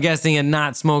Betsy, I'm guessing, had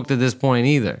not smoked at this point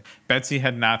either. Betsy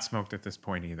had not smoked at this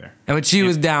point either. But she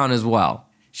was down as well.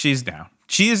 She's down.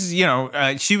 She is,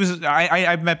 she was,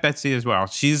 I've met Betsy as well.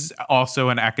 She's also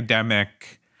an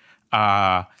academic,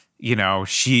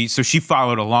 she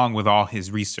followed along with all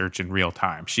his research in real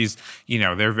time. She's,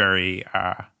 they're very,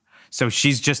 so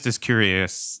she's just as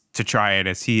curious to try it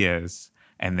as he is.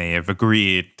 And they have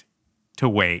agreed to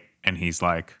wait. And he's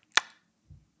like,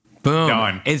 boom.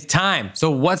 Done. It's time.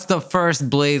 So what's the first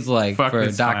blaze like Fuck for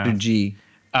Dr. G?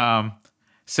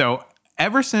 So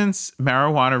ever since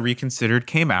Marijuana Reconsidered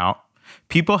came out,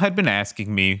 people had been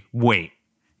asking me, wait,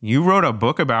 you wrote a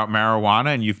book about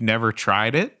marijuana and you've never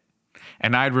tried it?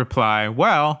 And I'd reply,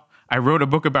 well, I wrote a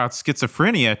book about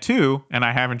schizophrenia too, and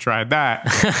I haven't tried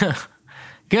that.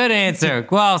 Good answer.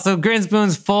 Well, so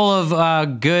Grinspoon's full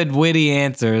of good, witty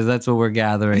answers. That's what we're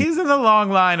gathering. He's in the long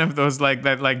line of those like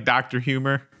Dr.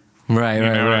 Humor. Right, you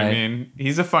know right. what I mean?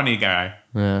 He's a funny guy.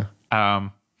 Yeah.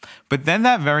 But then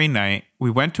that very night, we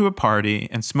went to a party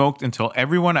and smoked until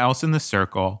everyone else in the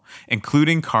circle,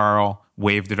 including Carl,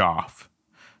 waved it off.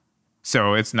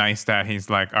 So it's nice that he's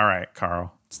like, all right,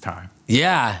 Carl, it's time.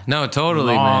 Yeah, no,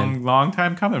 totally, man. Long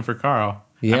time coming for Carl.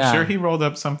 Yeah. I'm sure he rolled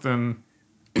up something.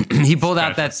 He pulled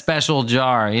out that special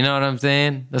jar. You know what I'm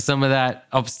saying? Some of that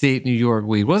upstate New York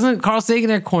weed. Wasn't Carl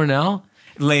Sagan at Cornell?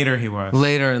 Later he was.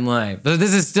 Later in life. So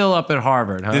this is still up at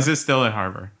Harvard, huh? This is still at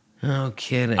Harvard. No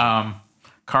kidding.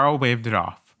 Carl waved it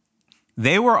off.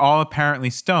 They were all apparently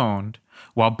stoned,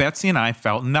 while Betsy and I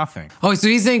felt nothing. Oh, so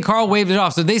he's saying Carl waved it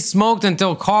off. So they smoked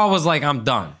until Carl was like, I'm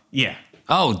done. Yeah.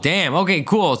 Oh, damn. Okay,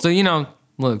 cool. So,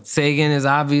 look, Sagan has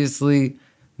obviously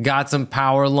got some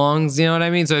power lungs. You know what I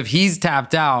mean? So if he's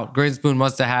tapped out, Grinspoon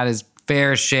must have had his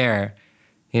fair share,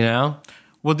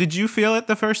 Well, did you feel it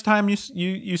the first time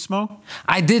you smoked?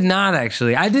 I did not,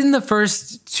 actually. I did in the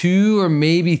first 2 or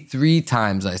maybe 3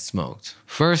 times I smoked.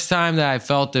 First time that I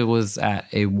felt it was at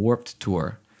a Warped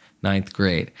Tour, 9th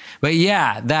grade. But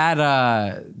yeah,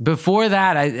 that before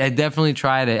that, I definitely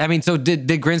tried it. I mean, so did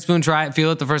Grinspoon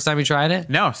feel it the first time he tried it?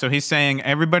 No. So he's saying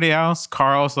everybody else,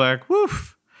 Carl's like,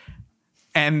 woof.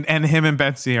 And him and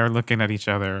Betsy are looking at each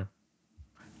other.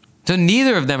 So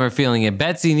neither of them are feeling it.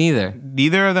 Betsy, neither.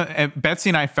 Neither of them. Betsy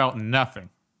and I felt nothing.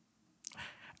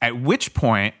 At which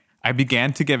point, I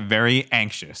began to get very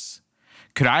anxious.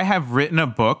 Could I have written a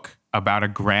book about a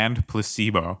grand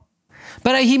placebo?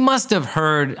 But he must have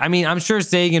heard. I mean, I'm sure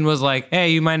Sagan was like, hey,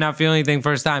 you might not feel anything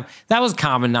first time. That was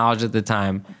common knowledge at the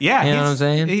time. Yeah. You know what I'm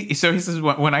saying? So he says,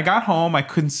 when I got home, I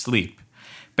couldn't sleep.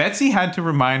 Betsy had to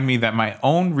remind me that my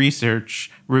own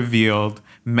research revealed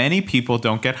many people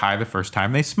don't get high the first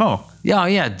time they smoke.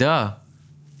 Yeah, duh.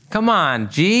 Come on,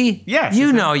 G. Yes.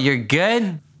 You know you're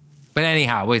good. But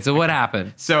anyhow, wait, so what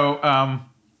happened? So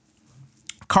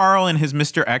Carl in his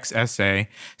Mr. X essay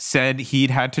said he'd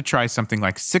had to try something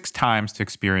like 6 times to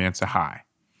experience a high.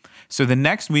 So the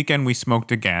next weekend we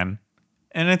smoked again,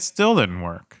 and it still didn't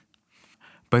work.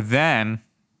 But then,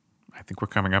 I think we're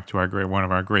coming up to one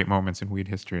of our great moments in weed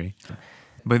history.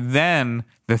 But then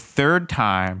the third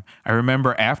time, I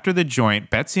remember after the joint,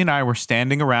 Betsy and I were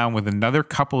standing around with another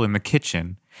couple in the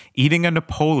kitchen, eating a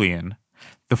Napoleon,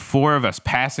 the four of us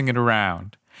passing it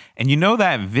around. And you know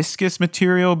that viscous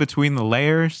material between the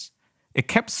layers? It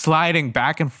kept sliding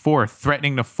back and forth,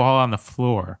 threatening to fall on the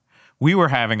floor. We were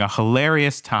having a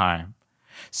hilarious time.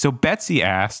 So Betsy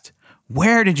asked,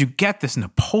 "Where did you get this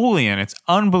Napoleon? It's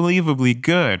unbelievably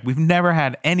good. We've never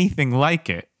had anything like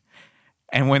it."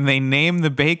 And when they named the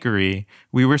bakery,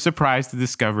 we were surprised to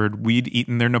discover we'd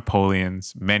eaten their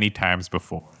Napoleons many times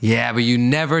before. Yeah, but you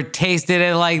never tasted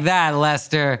it like that,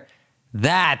 Lester.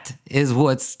 That is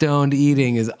what stoned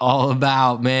eating is all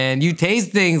about, man. You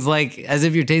taste things like as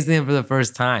if you're tasting them for the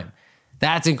first time.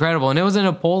 That's incredible. And it was a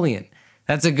Napoleon.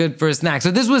 That's a good first snack.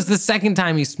 So this was the second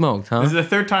time he smoked, huh? This is the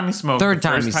third time he smoked. Third the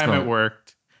time first he time smoked. It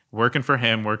worked. Working for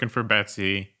him, working for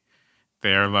Betsy.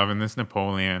 They're loving this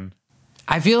Napoleon.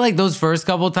 I feel like those first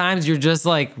couple times you're just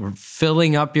like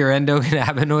filling up your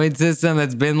endocannabinoid system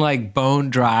that's been like bone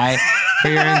dry for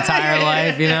your entire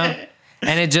life, you know?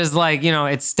 And it just like, you know,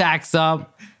 it stacks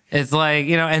up. It's like,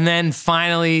 you know, and then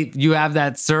finally you have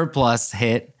that surplus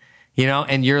hit, you know,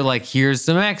 and you're like, here's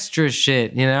some extra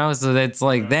shit, you know? So that's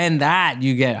like, then that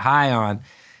you get high on.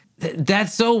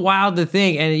 That's so wild to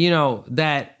think. And, you know,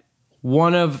 that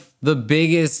one of the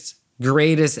biggest,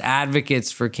 greatest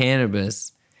advocates for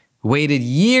cannabis waited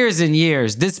years and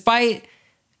years, despite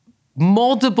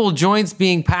multiple joints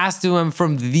being passed to him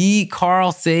from the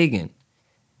Carl Sagan,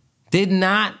 did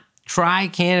not try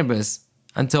cannabis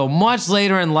until much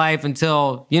later in life,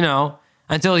 until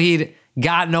he'd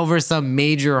gotten over some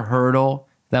major hurdle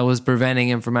that was preventing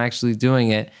him from actually doing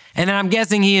it. And then I'm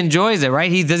guessing he enjoys it, right?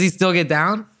 Does he still get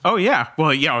down? Oh, yeah.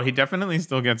 Well, yeah, he definitely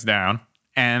still gets down.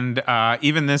 And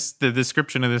even the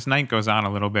description of this night goes on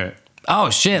a little bit.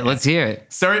 Oh, shit. Let's hear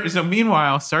it. So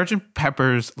meanwhile, Sgt.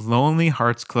 Pepper's Lonely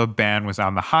Hearts Club Band was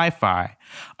on the hi-fi,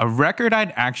 a record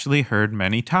I'd actually heard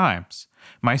many times.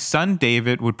 My son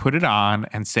David would put it on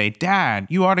and say, "Dad,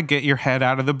 you ought to get your head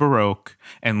out of the Baroque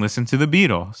and listen to the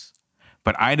Beatles."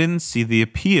 But I didn't see the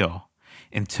appeal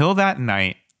until that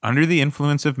night, under the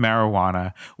influence of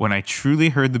marijuana, when I truly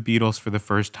heard the Beatles for the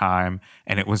first time,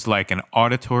 and it was like an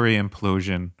auditory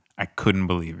implosion. I couldn't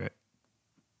believe it.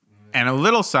 And a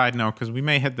little side note, because we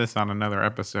may hit this on another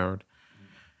episode.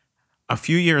 A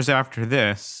few years after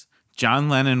this, John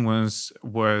Lennon was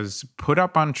put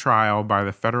up on trial by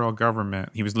the federal government.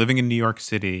 He was living in New York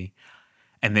City,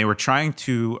 and they were trying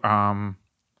to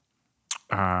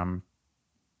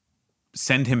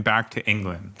send him back to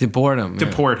England. Deport him.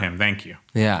 Deport him, thank you.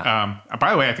 Yeah.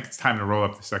 By the way, I think it's time to roll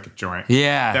up the second joint.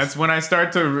 Yeah. That's when I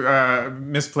start to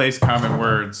misplace common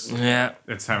words. Yeah.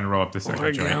 It's time to roll up the second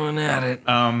We're joint. going at it.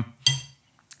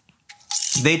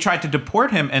 They tried to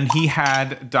deport him, and he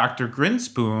had Dr.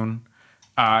 Grinspoon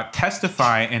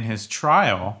testify in his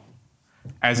trial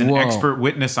as an expert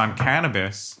witness on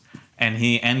cannabis, and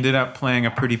he ended up playing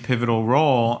a pretty pivotal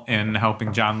role in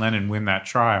helping John Lennon win that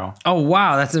trial. Oh,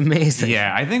 wow. That's amazing.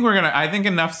 Yeah, I think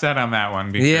enough said on that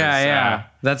one. Because,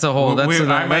 that's a whole, that's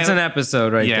an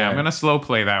episode right there. Yeah, I'm going to slow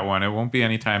play that one. It won't be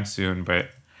anytime soon, but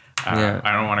I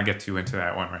don't want to get too into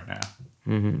that one right now.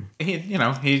 Mm-hmm.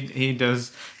 He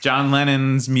does John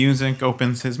Lennon's music,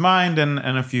 opens his mind, and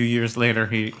a few years later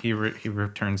he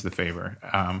returns the favor.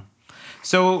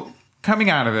 So coming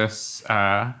out of this,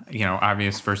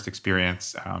 obvious first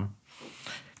experience,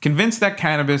 convinced that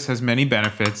cannabis has many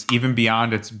benefits even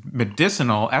beyond its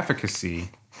medicinal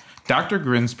efficacy, Dr.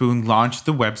 Grinspoon launched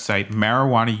the website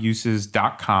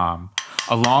marijuanauses.com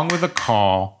along with a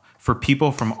call for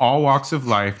people from all walks of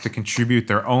life to contribute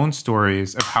their own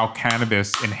stories of how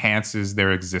cannabis enhances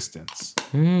their existence.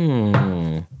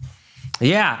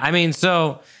 Yeah, I mean,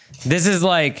 so this is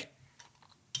like,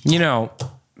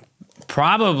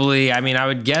 probably, I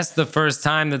would guess the first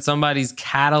time that somebody's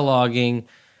cataloging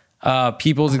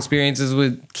people's experiences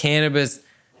with cannabis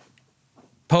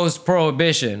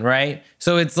post-prohibition, right?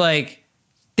 So it's like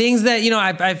things that,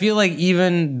 I feel like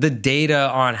even the data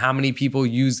on how many people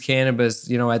use cannabis,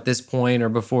 at this point or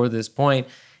before this point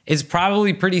is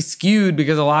probably pretty skewed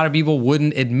because a lot of people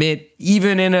wouldn't admit,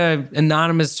 even in an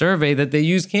anonymous survey, that they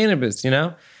use cannabis,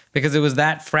 because it was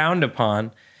that frowned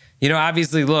upon.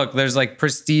 Obviously, look, there's like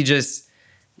prestigious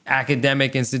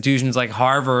academic institutions like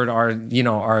Harvard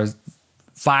are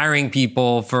firing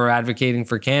people for advocating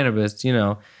for cannabis.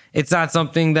 It's not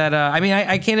something that,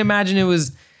 I can't imagine it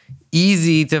was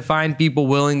easy to find people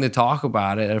willing to talk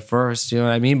about it at first, you know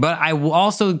what I mean? But I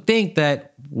also think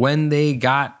that when they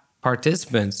got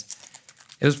participants,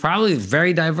 it was probably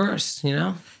very diverse, you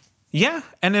know? Yeah,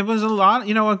 and it was a lot,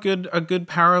 a good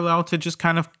parallel to just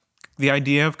kind of the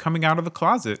idea of coming out of the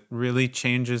closet really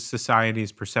changes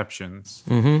society's perceptions.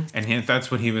 And that's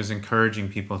what he was encouraging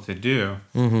people to do.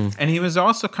 And he was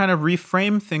also kind of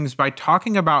reframe things by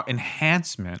talking about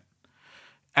enhancement.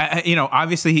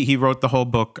 Obviously he wrote the whole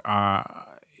book,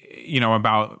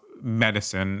 about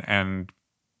medicine and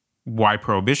why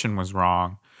prohibition was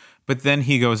wrong. But then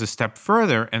he goes a step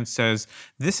further and says,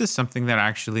 this is something that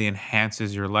actually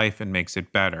enhances your life and makes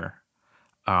it better.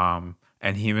 And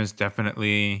he was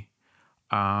definitely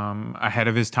ahead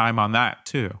of his time on that,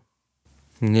 too.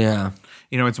 Yeah.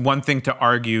 It's one thing to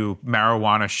argue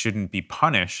marijuana shouldn't be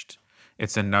punished.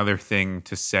 It's another thing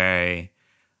to say,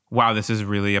 wow, this is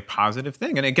really a positive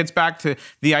thing. And it gets back to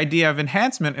the idea of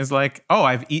enhancement is like, oh,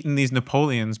 I've eaten these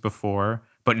Napoleons before,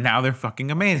 but now they're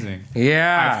fucking amazing.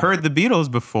 Yeah. I've heard the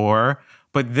Beatles before,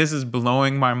 but this is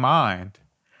blowing my mind.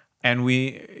 And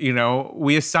we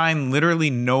assign literally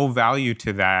no value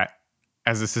to that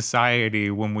as a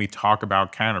society when we talk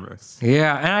about cannabis.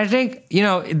 Yeah. And I think,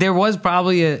 there was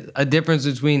probably a difference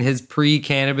between his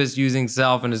pre-cannabis using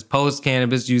self and his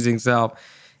post-cannabis using self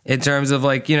in terms of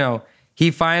he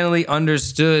finally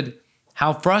understood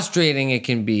how frustrating it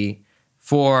can be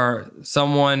for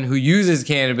someone who uses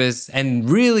cannabis and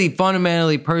really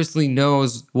fundamentally personally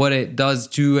knows what it does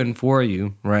to and for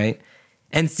you, right?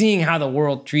 And seeing how the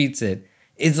world treats it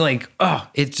is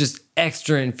it's just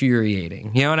extra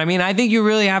infuriating. You know what I mean? I think you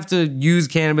really have to use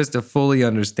cannabis to fully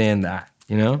understand that,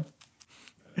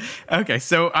 Okay,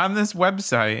 so on this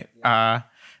website,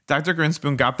 Dr.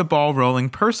 Grinspoon got the ball rolling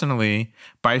personally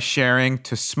by sharing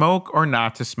To Smoke or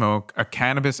Not to Smoke, a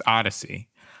Cannabis Odyssey,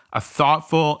 a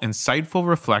thoughtful, insightful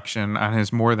reflection on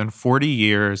his more than 40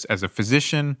 years as a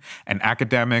physician, an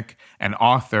academic, an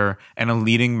author, and a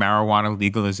leading marijuana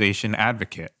legalization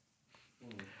advocate.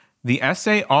 The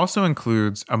essay also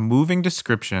includes a moving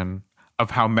description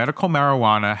of how medical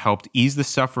marijuana helped ease the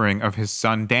suffering of his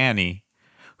son, Danny,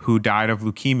 who died of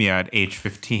leukemia at age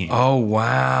 15. Oh,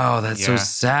 wow. That's so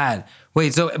sad.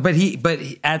 Wait, but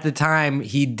at the time,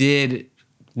 he did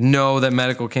know that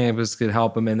medical cannabis could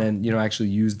help him and then, actually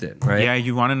used it, right? Yeah,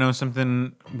 you want to know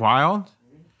something wild?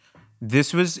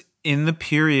 This was in the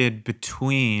period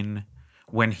between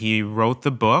when he wrote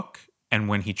the book and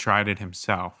when he tried it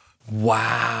himself.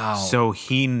 Wow. So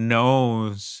he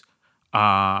knows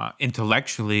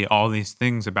intellectually all these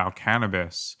things about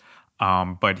cannabis,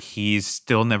 but he's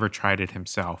still never tried it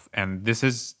himself. And this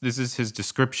is his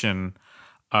description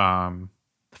from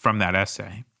that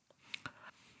essay.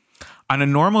 On a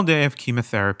normal day of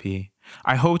chemotherapy,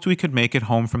 I hoped we could make it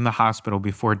home from the hospital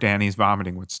before Danny's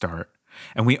vomiting would start,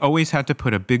 and we always had to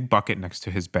put a big bucket next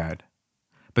to his bed.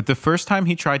 But the first time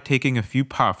he tried taking a few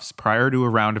puffs prior to a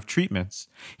round of treatments,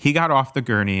 he got off the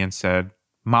gurney and said,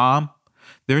 "Mom,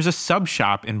 there's a sub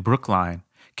shop in Brookline.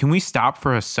 Can we stop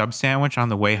for a sub sandwich on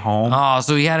the way home?" Oh,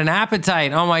 so he had an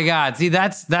appetite. Oh my God. See,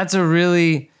 that's a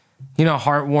really,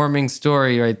 heartwarming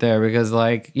story right there because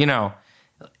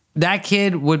that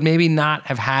kid would maybe not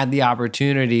have had the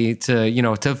opportunity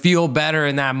to feel better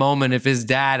in that moment if his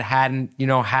dad hadn't,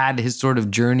 had his sort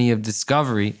of journey of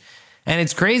discovery. And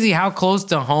it's crazy how close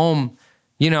to home,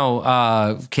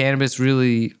 cannabis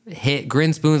really hit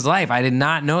Grinspoon's life. I did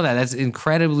not know that. That's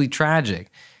incredibly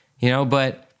tragic,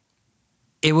 but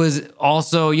it was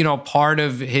also, part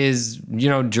of his,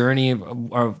 journey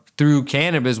through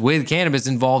cannabis, with cannabis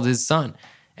involved his son.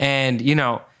 And,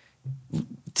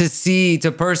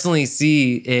 to personally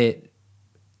see it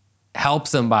help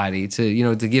somebody,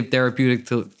 to give therapeutic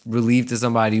relief to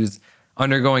somebody who's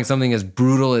undergoing something as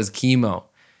brutal as chemo.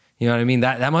 You know what I mean?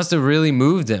 That must have really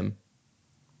moved him.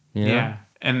 Yeah.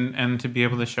 And to be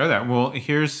able to show that. Well,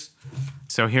 here's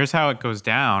how it goes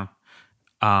down.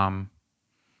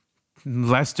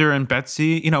 Lester and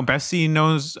Betsy, Betsy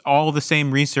knows all the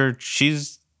same research.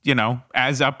 She's,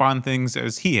 as up on things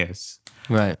as he is.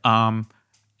 Right.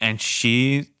 And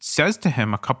she says to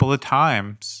him a couple of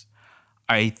times,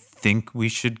 I think we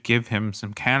should give him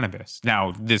some cannabis.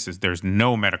 Now, there's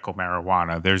no medical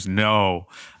marijuana. There's no...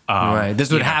 right.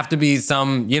 This would have to be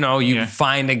some,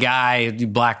 find a guy, you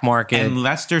black market. And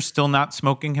Lester's still not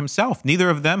smoking himself. Neither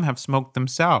of them have smoked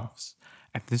themselves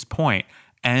at this point.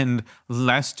 And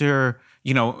Lester,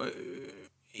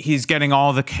 he's getting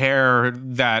all the care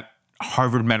that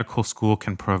Harvard Medical School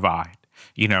can provide.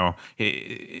 In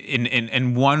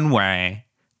one way,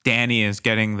 Danny is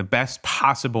getting the best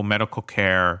possible medical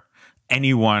care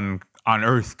anyone on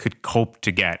earth could cope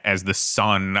to get as the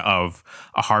son of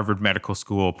a Harvard Medical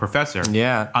School professor.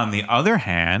 Yeah. On the other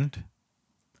hand,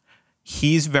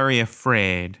 he's very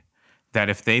afraid that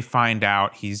if they find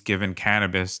out he's given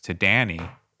cannabis to Danny,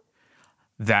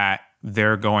 that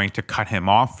they're going to cut him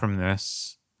off from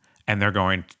this and they're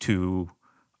going to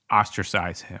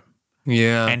ostracize him.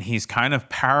 Yeah. And he's kind of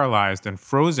paralyzed and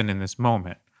frozen in this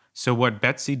moment. So what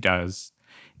Betsy does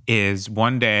is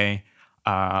one day,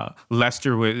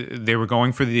 Lester, they were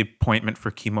going for the appointment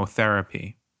for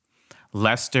chemotherapy.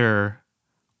 Lester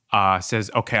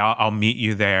says, okay, I'll meet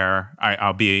you there.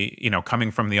 I'll be, coming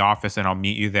from the office and I'll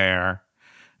meet you there.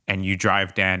 And you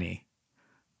drive Danny.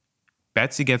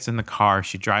 Betsy gets in the car.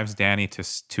 She drives Danny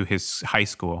to his high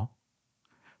school,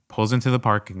 pulls into the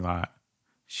parking lot.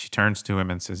 She turns to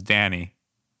him and says, Danny,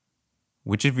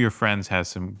 which of your friends has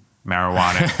some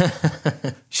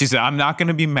marijuana? She said, I'm not going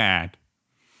to be mad.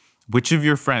 Which of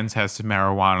your friends has some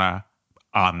marijuana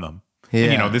on them?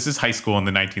 Yeah. And, this is high school in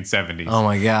the 1970s. Oh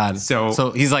my God.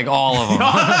 So he's like all of them.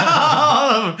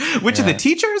 All of them. Which of the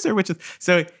teachers or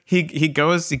so he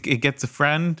goes, he gets a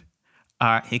friend.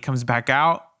 He comes back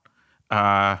out.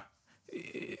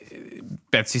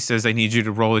 Betsy says, I need you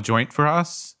to roll a joint for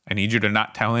us. I need you to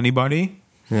not tell anybody.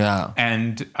 Yeah.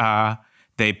 And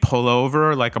they pull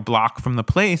over like a block from the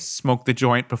place, smoke the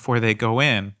joint before they go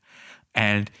in.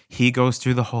 And he goes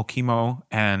through the whole chemo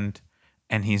and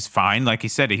he's fine. Like he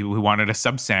said, he wanted a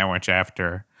sub sandwich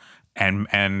after. And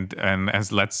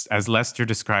as Lester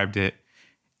described it,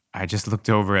 I just looked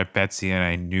over at Betsy and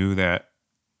I knew that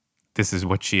this is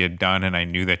what she had done. And I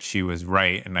knew that she was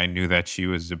right. And I knew that she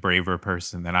was a braver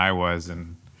person than I was.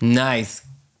 And nice.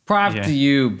 Props to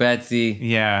you, Betsy.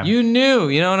 Yeah. You knew,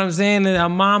 you know what I'm saying? A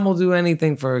mom will do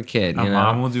anything for her kid. A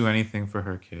mom will do anything for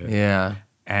her kid. Yeah.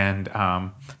 And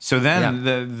so then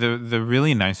the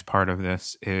really nice part of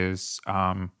this is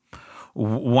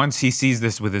once he sees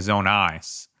this with his own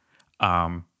eyes,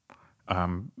 by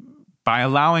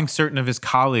allowing certain of his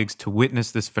colleagues to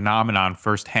witness this phenomenon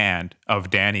firsthand of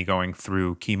Danny going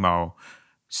through chemo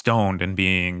stoned and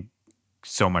being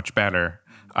so much better,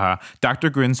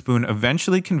 Dr. Grinspoon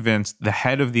eventually convinced the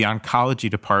head of the oncology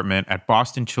department at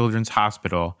Boston Children's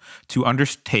Hospital to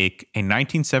undertake a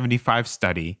 1975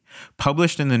 study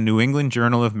published in the New England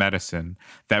Journal of Medicine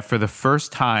that for the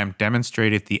first time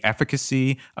demonstrated the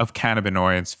efficacy of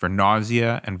cannabinoids for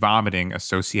nausea and vomiting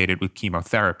associated with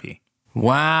chemotherapy.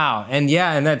 Wow. And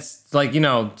that's like,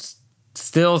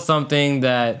 still something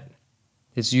that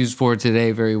it's used for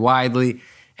today very widely.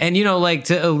 And, like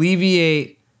to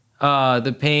alleviate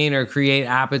the pain or create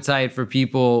appetite for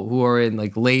people who are in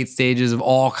like late stages of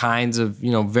all kinds of,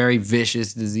 very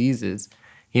vicious diseases.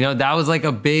 That was like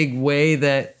a big way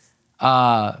that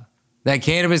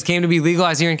cannabis came to be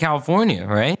legalized here in California,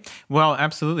 right? Well,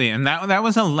 absolutely. And that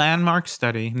was a landmark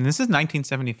study. And this is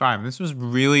 1975. This was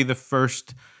really the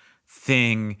first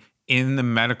thing in the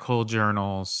medical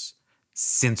journals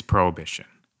since Prohibition.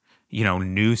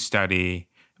 New study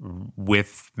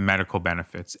with medical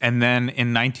benefits. And then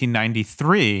in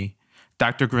 1993,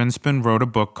 Dr. Grinspoon wrote a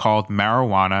book called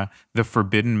Marijuana, the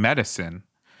Forbidden Medicine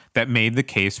that made the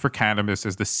case for cannabis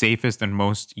as the safest and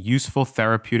most useful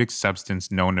therapeutic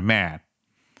substance known to man.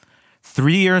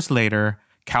 3 years later,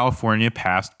 California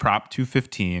passed Prop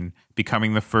 215,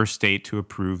 becoming the first state to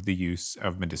approve the use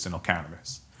of medicinal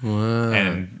cannabis. Wow.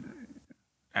 And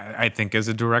I think as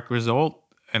a direct result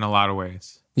in a lot of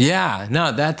ways. Yeah,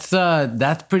 no,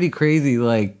 that's pretty crazy.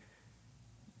 Like,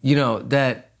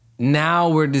 that now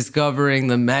we're discovering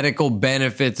the medical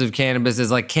benefits of cannabis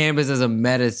as like cannabis as a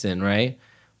medicine, right?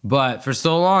 But for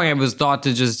so long, it was thought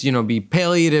to just, be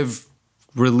palliative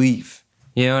relief.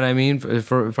 You know what I mean?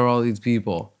 For all these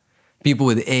people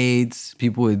with AIDS,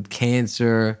 people with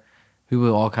cancer, people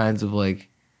with all kinds of like,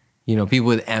 people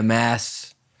with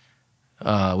MS,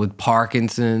 with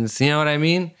Parkinson's. You know what I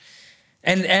mean?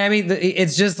 And I mean,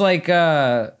 it's just like,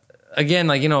 again,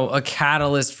 like, a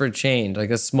catalyst for change,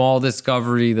 like a small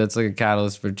discovery that's like a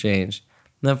catalyst for change.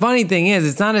 And the funny thing is,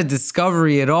 it's not a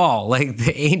discovery at all. Like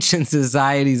the ancient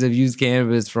societies have used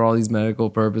cannabis for all these medical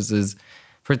purposes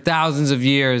for thousands of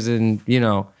years and,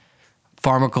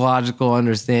 pharmacological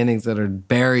understandings that are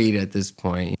buried at this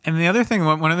point. And the other thing,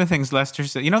 one of the things Lester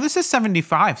said, this is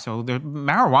 75, so the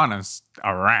marijuana's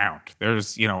around.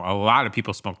 There's, a lot of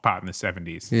people smoked pot in the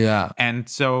 70s. Yeah. And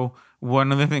so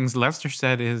one of the things Lester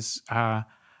said is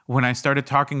when I started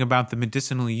talking about the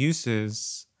medicinal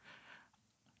uses,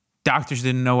 doctors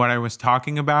didn't know what I was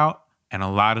talking about. And a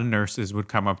lot of nurses would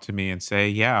come up to me and say,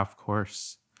 yeah, of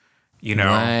course.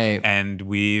 Right. And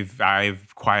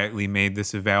I've quietly made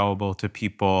this available to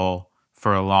people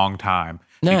for a long time.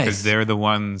 Nice. Because they're the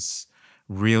ones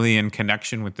really in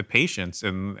connection with the patients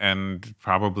and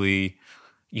probably,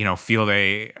 feel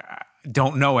they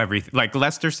don't know everything. Like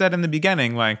Lester said in the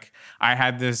beginning, like I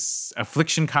had this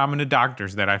affliction common to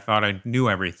doctors that I thought I knew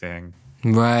everything.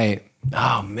 Right.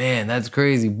 Oh man, that's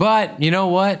crazy. But you know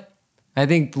what? I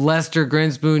think Lester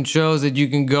Grinspoon shows that you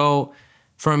can go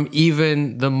from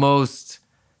even the most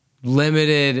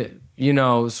limited,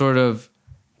 sort of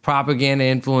propaganda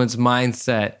influence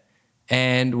mindset,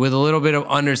 and with a little bit of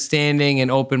understanding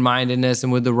and open-mindedness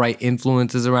and with the right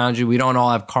influences around you. We don't all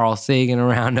have Carl Sagan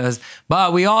around us,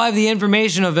 but we all have the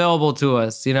information available to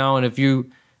us, and if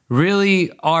you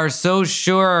really are so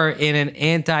sure in an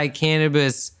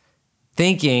anti-cannabis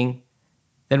thinking,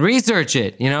 then research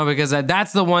it, because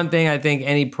that's the one thing I think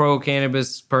any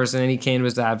pro-cannabis person, any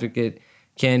cannabis advocate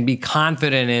can be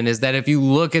confident in, is that if you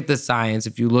look at the science,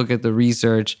 if you look at the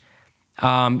research,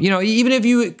 even if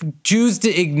you choose to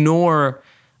ignore,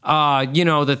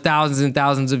 the thousands and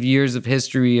thousands of years of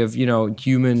history of,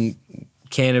 human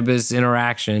cannabis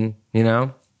interaction, you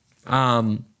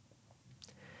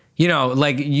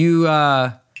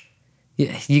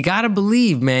gotta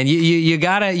believe, man. You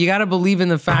gotta believe in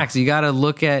the facts. You gotta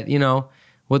look at,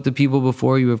 what the people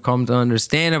before you have come to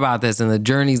understand about this and the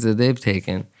journeys that they've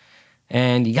taken.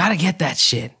 And you gotta get that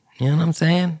shit. You know what I'm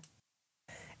saying?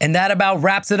 And that about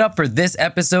wraps it up for this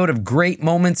episode of Great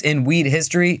Moments in Weed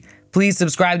History. Please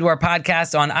subscribe to our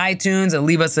podcast on iTunes and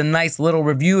leave us a nice little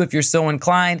review if you're so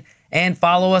inclined. And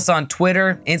follow us on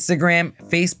Twitter, Instagram,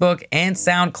 Facebook, and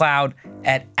SoundCloud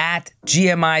at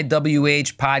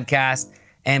 @GMIWH Podcast.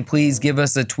 And please give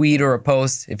us a tweet or a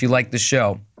post if you like the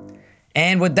show.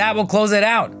 And with that, we'll close it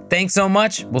out. Thanks so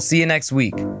much. We'll see you next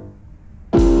week.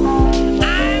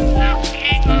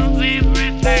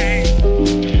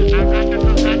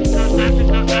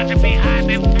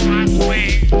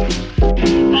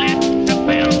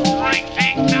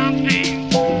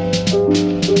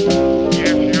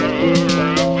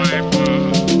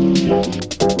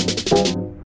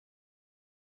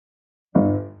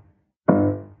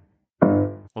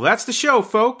 Well, that's the show,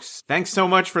 folks. Thanks so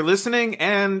much for listening.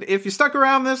 And if you stuck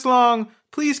around this long,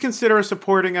 please consider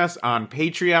supporting us on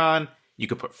Patreon. You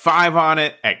could put 5 on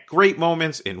it at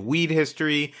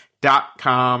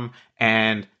greatmomentsinweedhistory.com.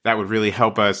 And that would really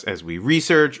help us as we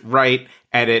research, write,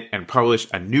 edit, and publish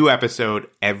a new episode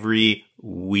every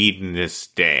Weedness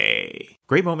Day.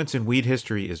 Great Moments in Weed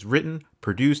History is written,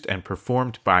 produced, and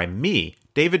performed by me,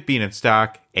 David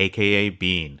Bienenstock, aka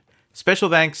Bean. Special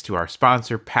thanks to our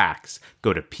sponsor, PAX.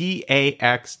 Go to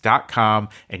PAX.com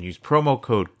and use promo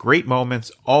code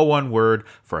GreatMoments, all one word,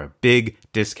 for a big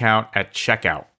discount at checkout.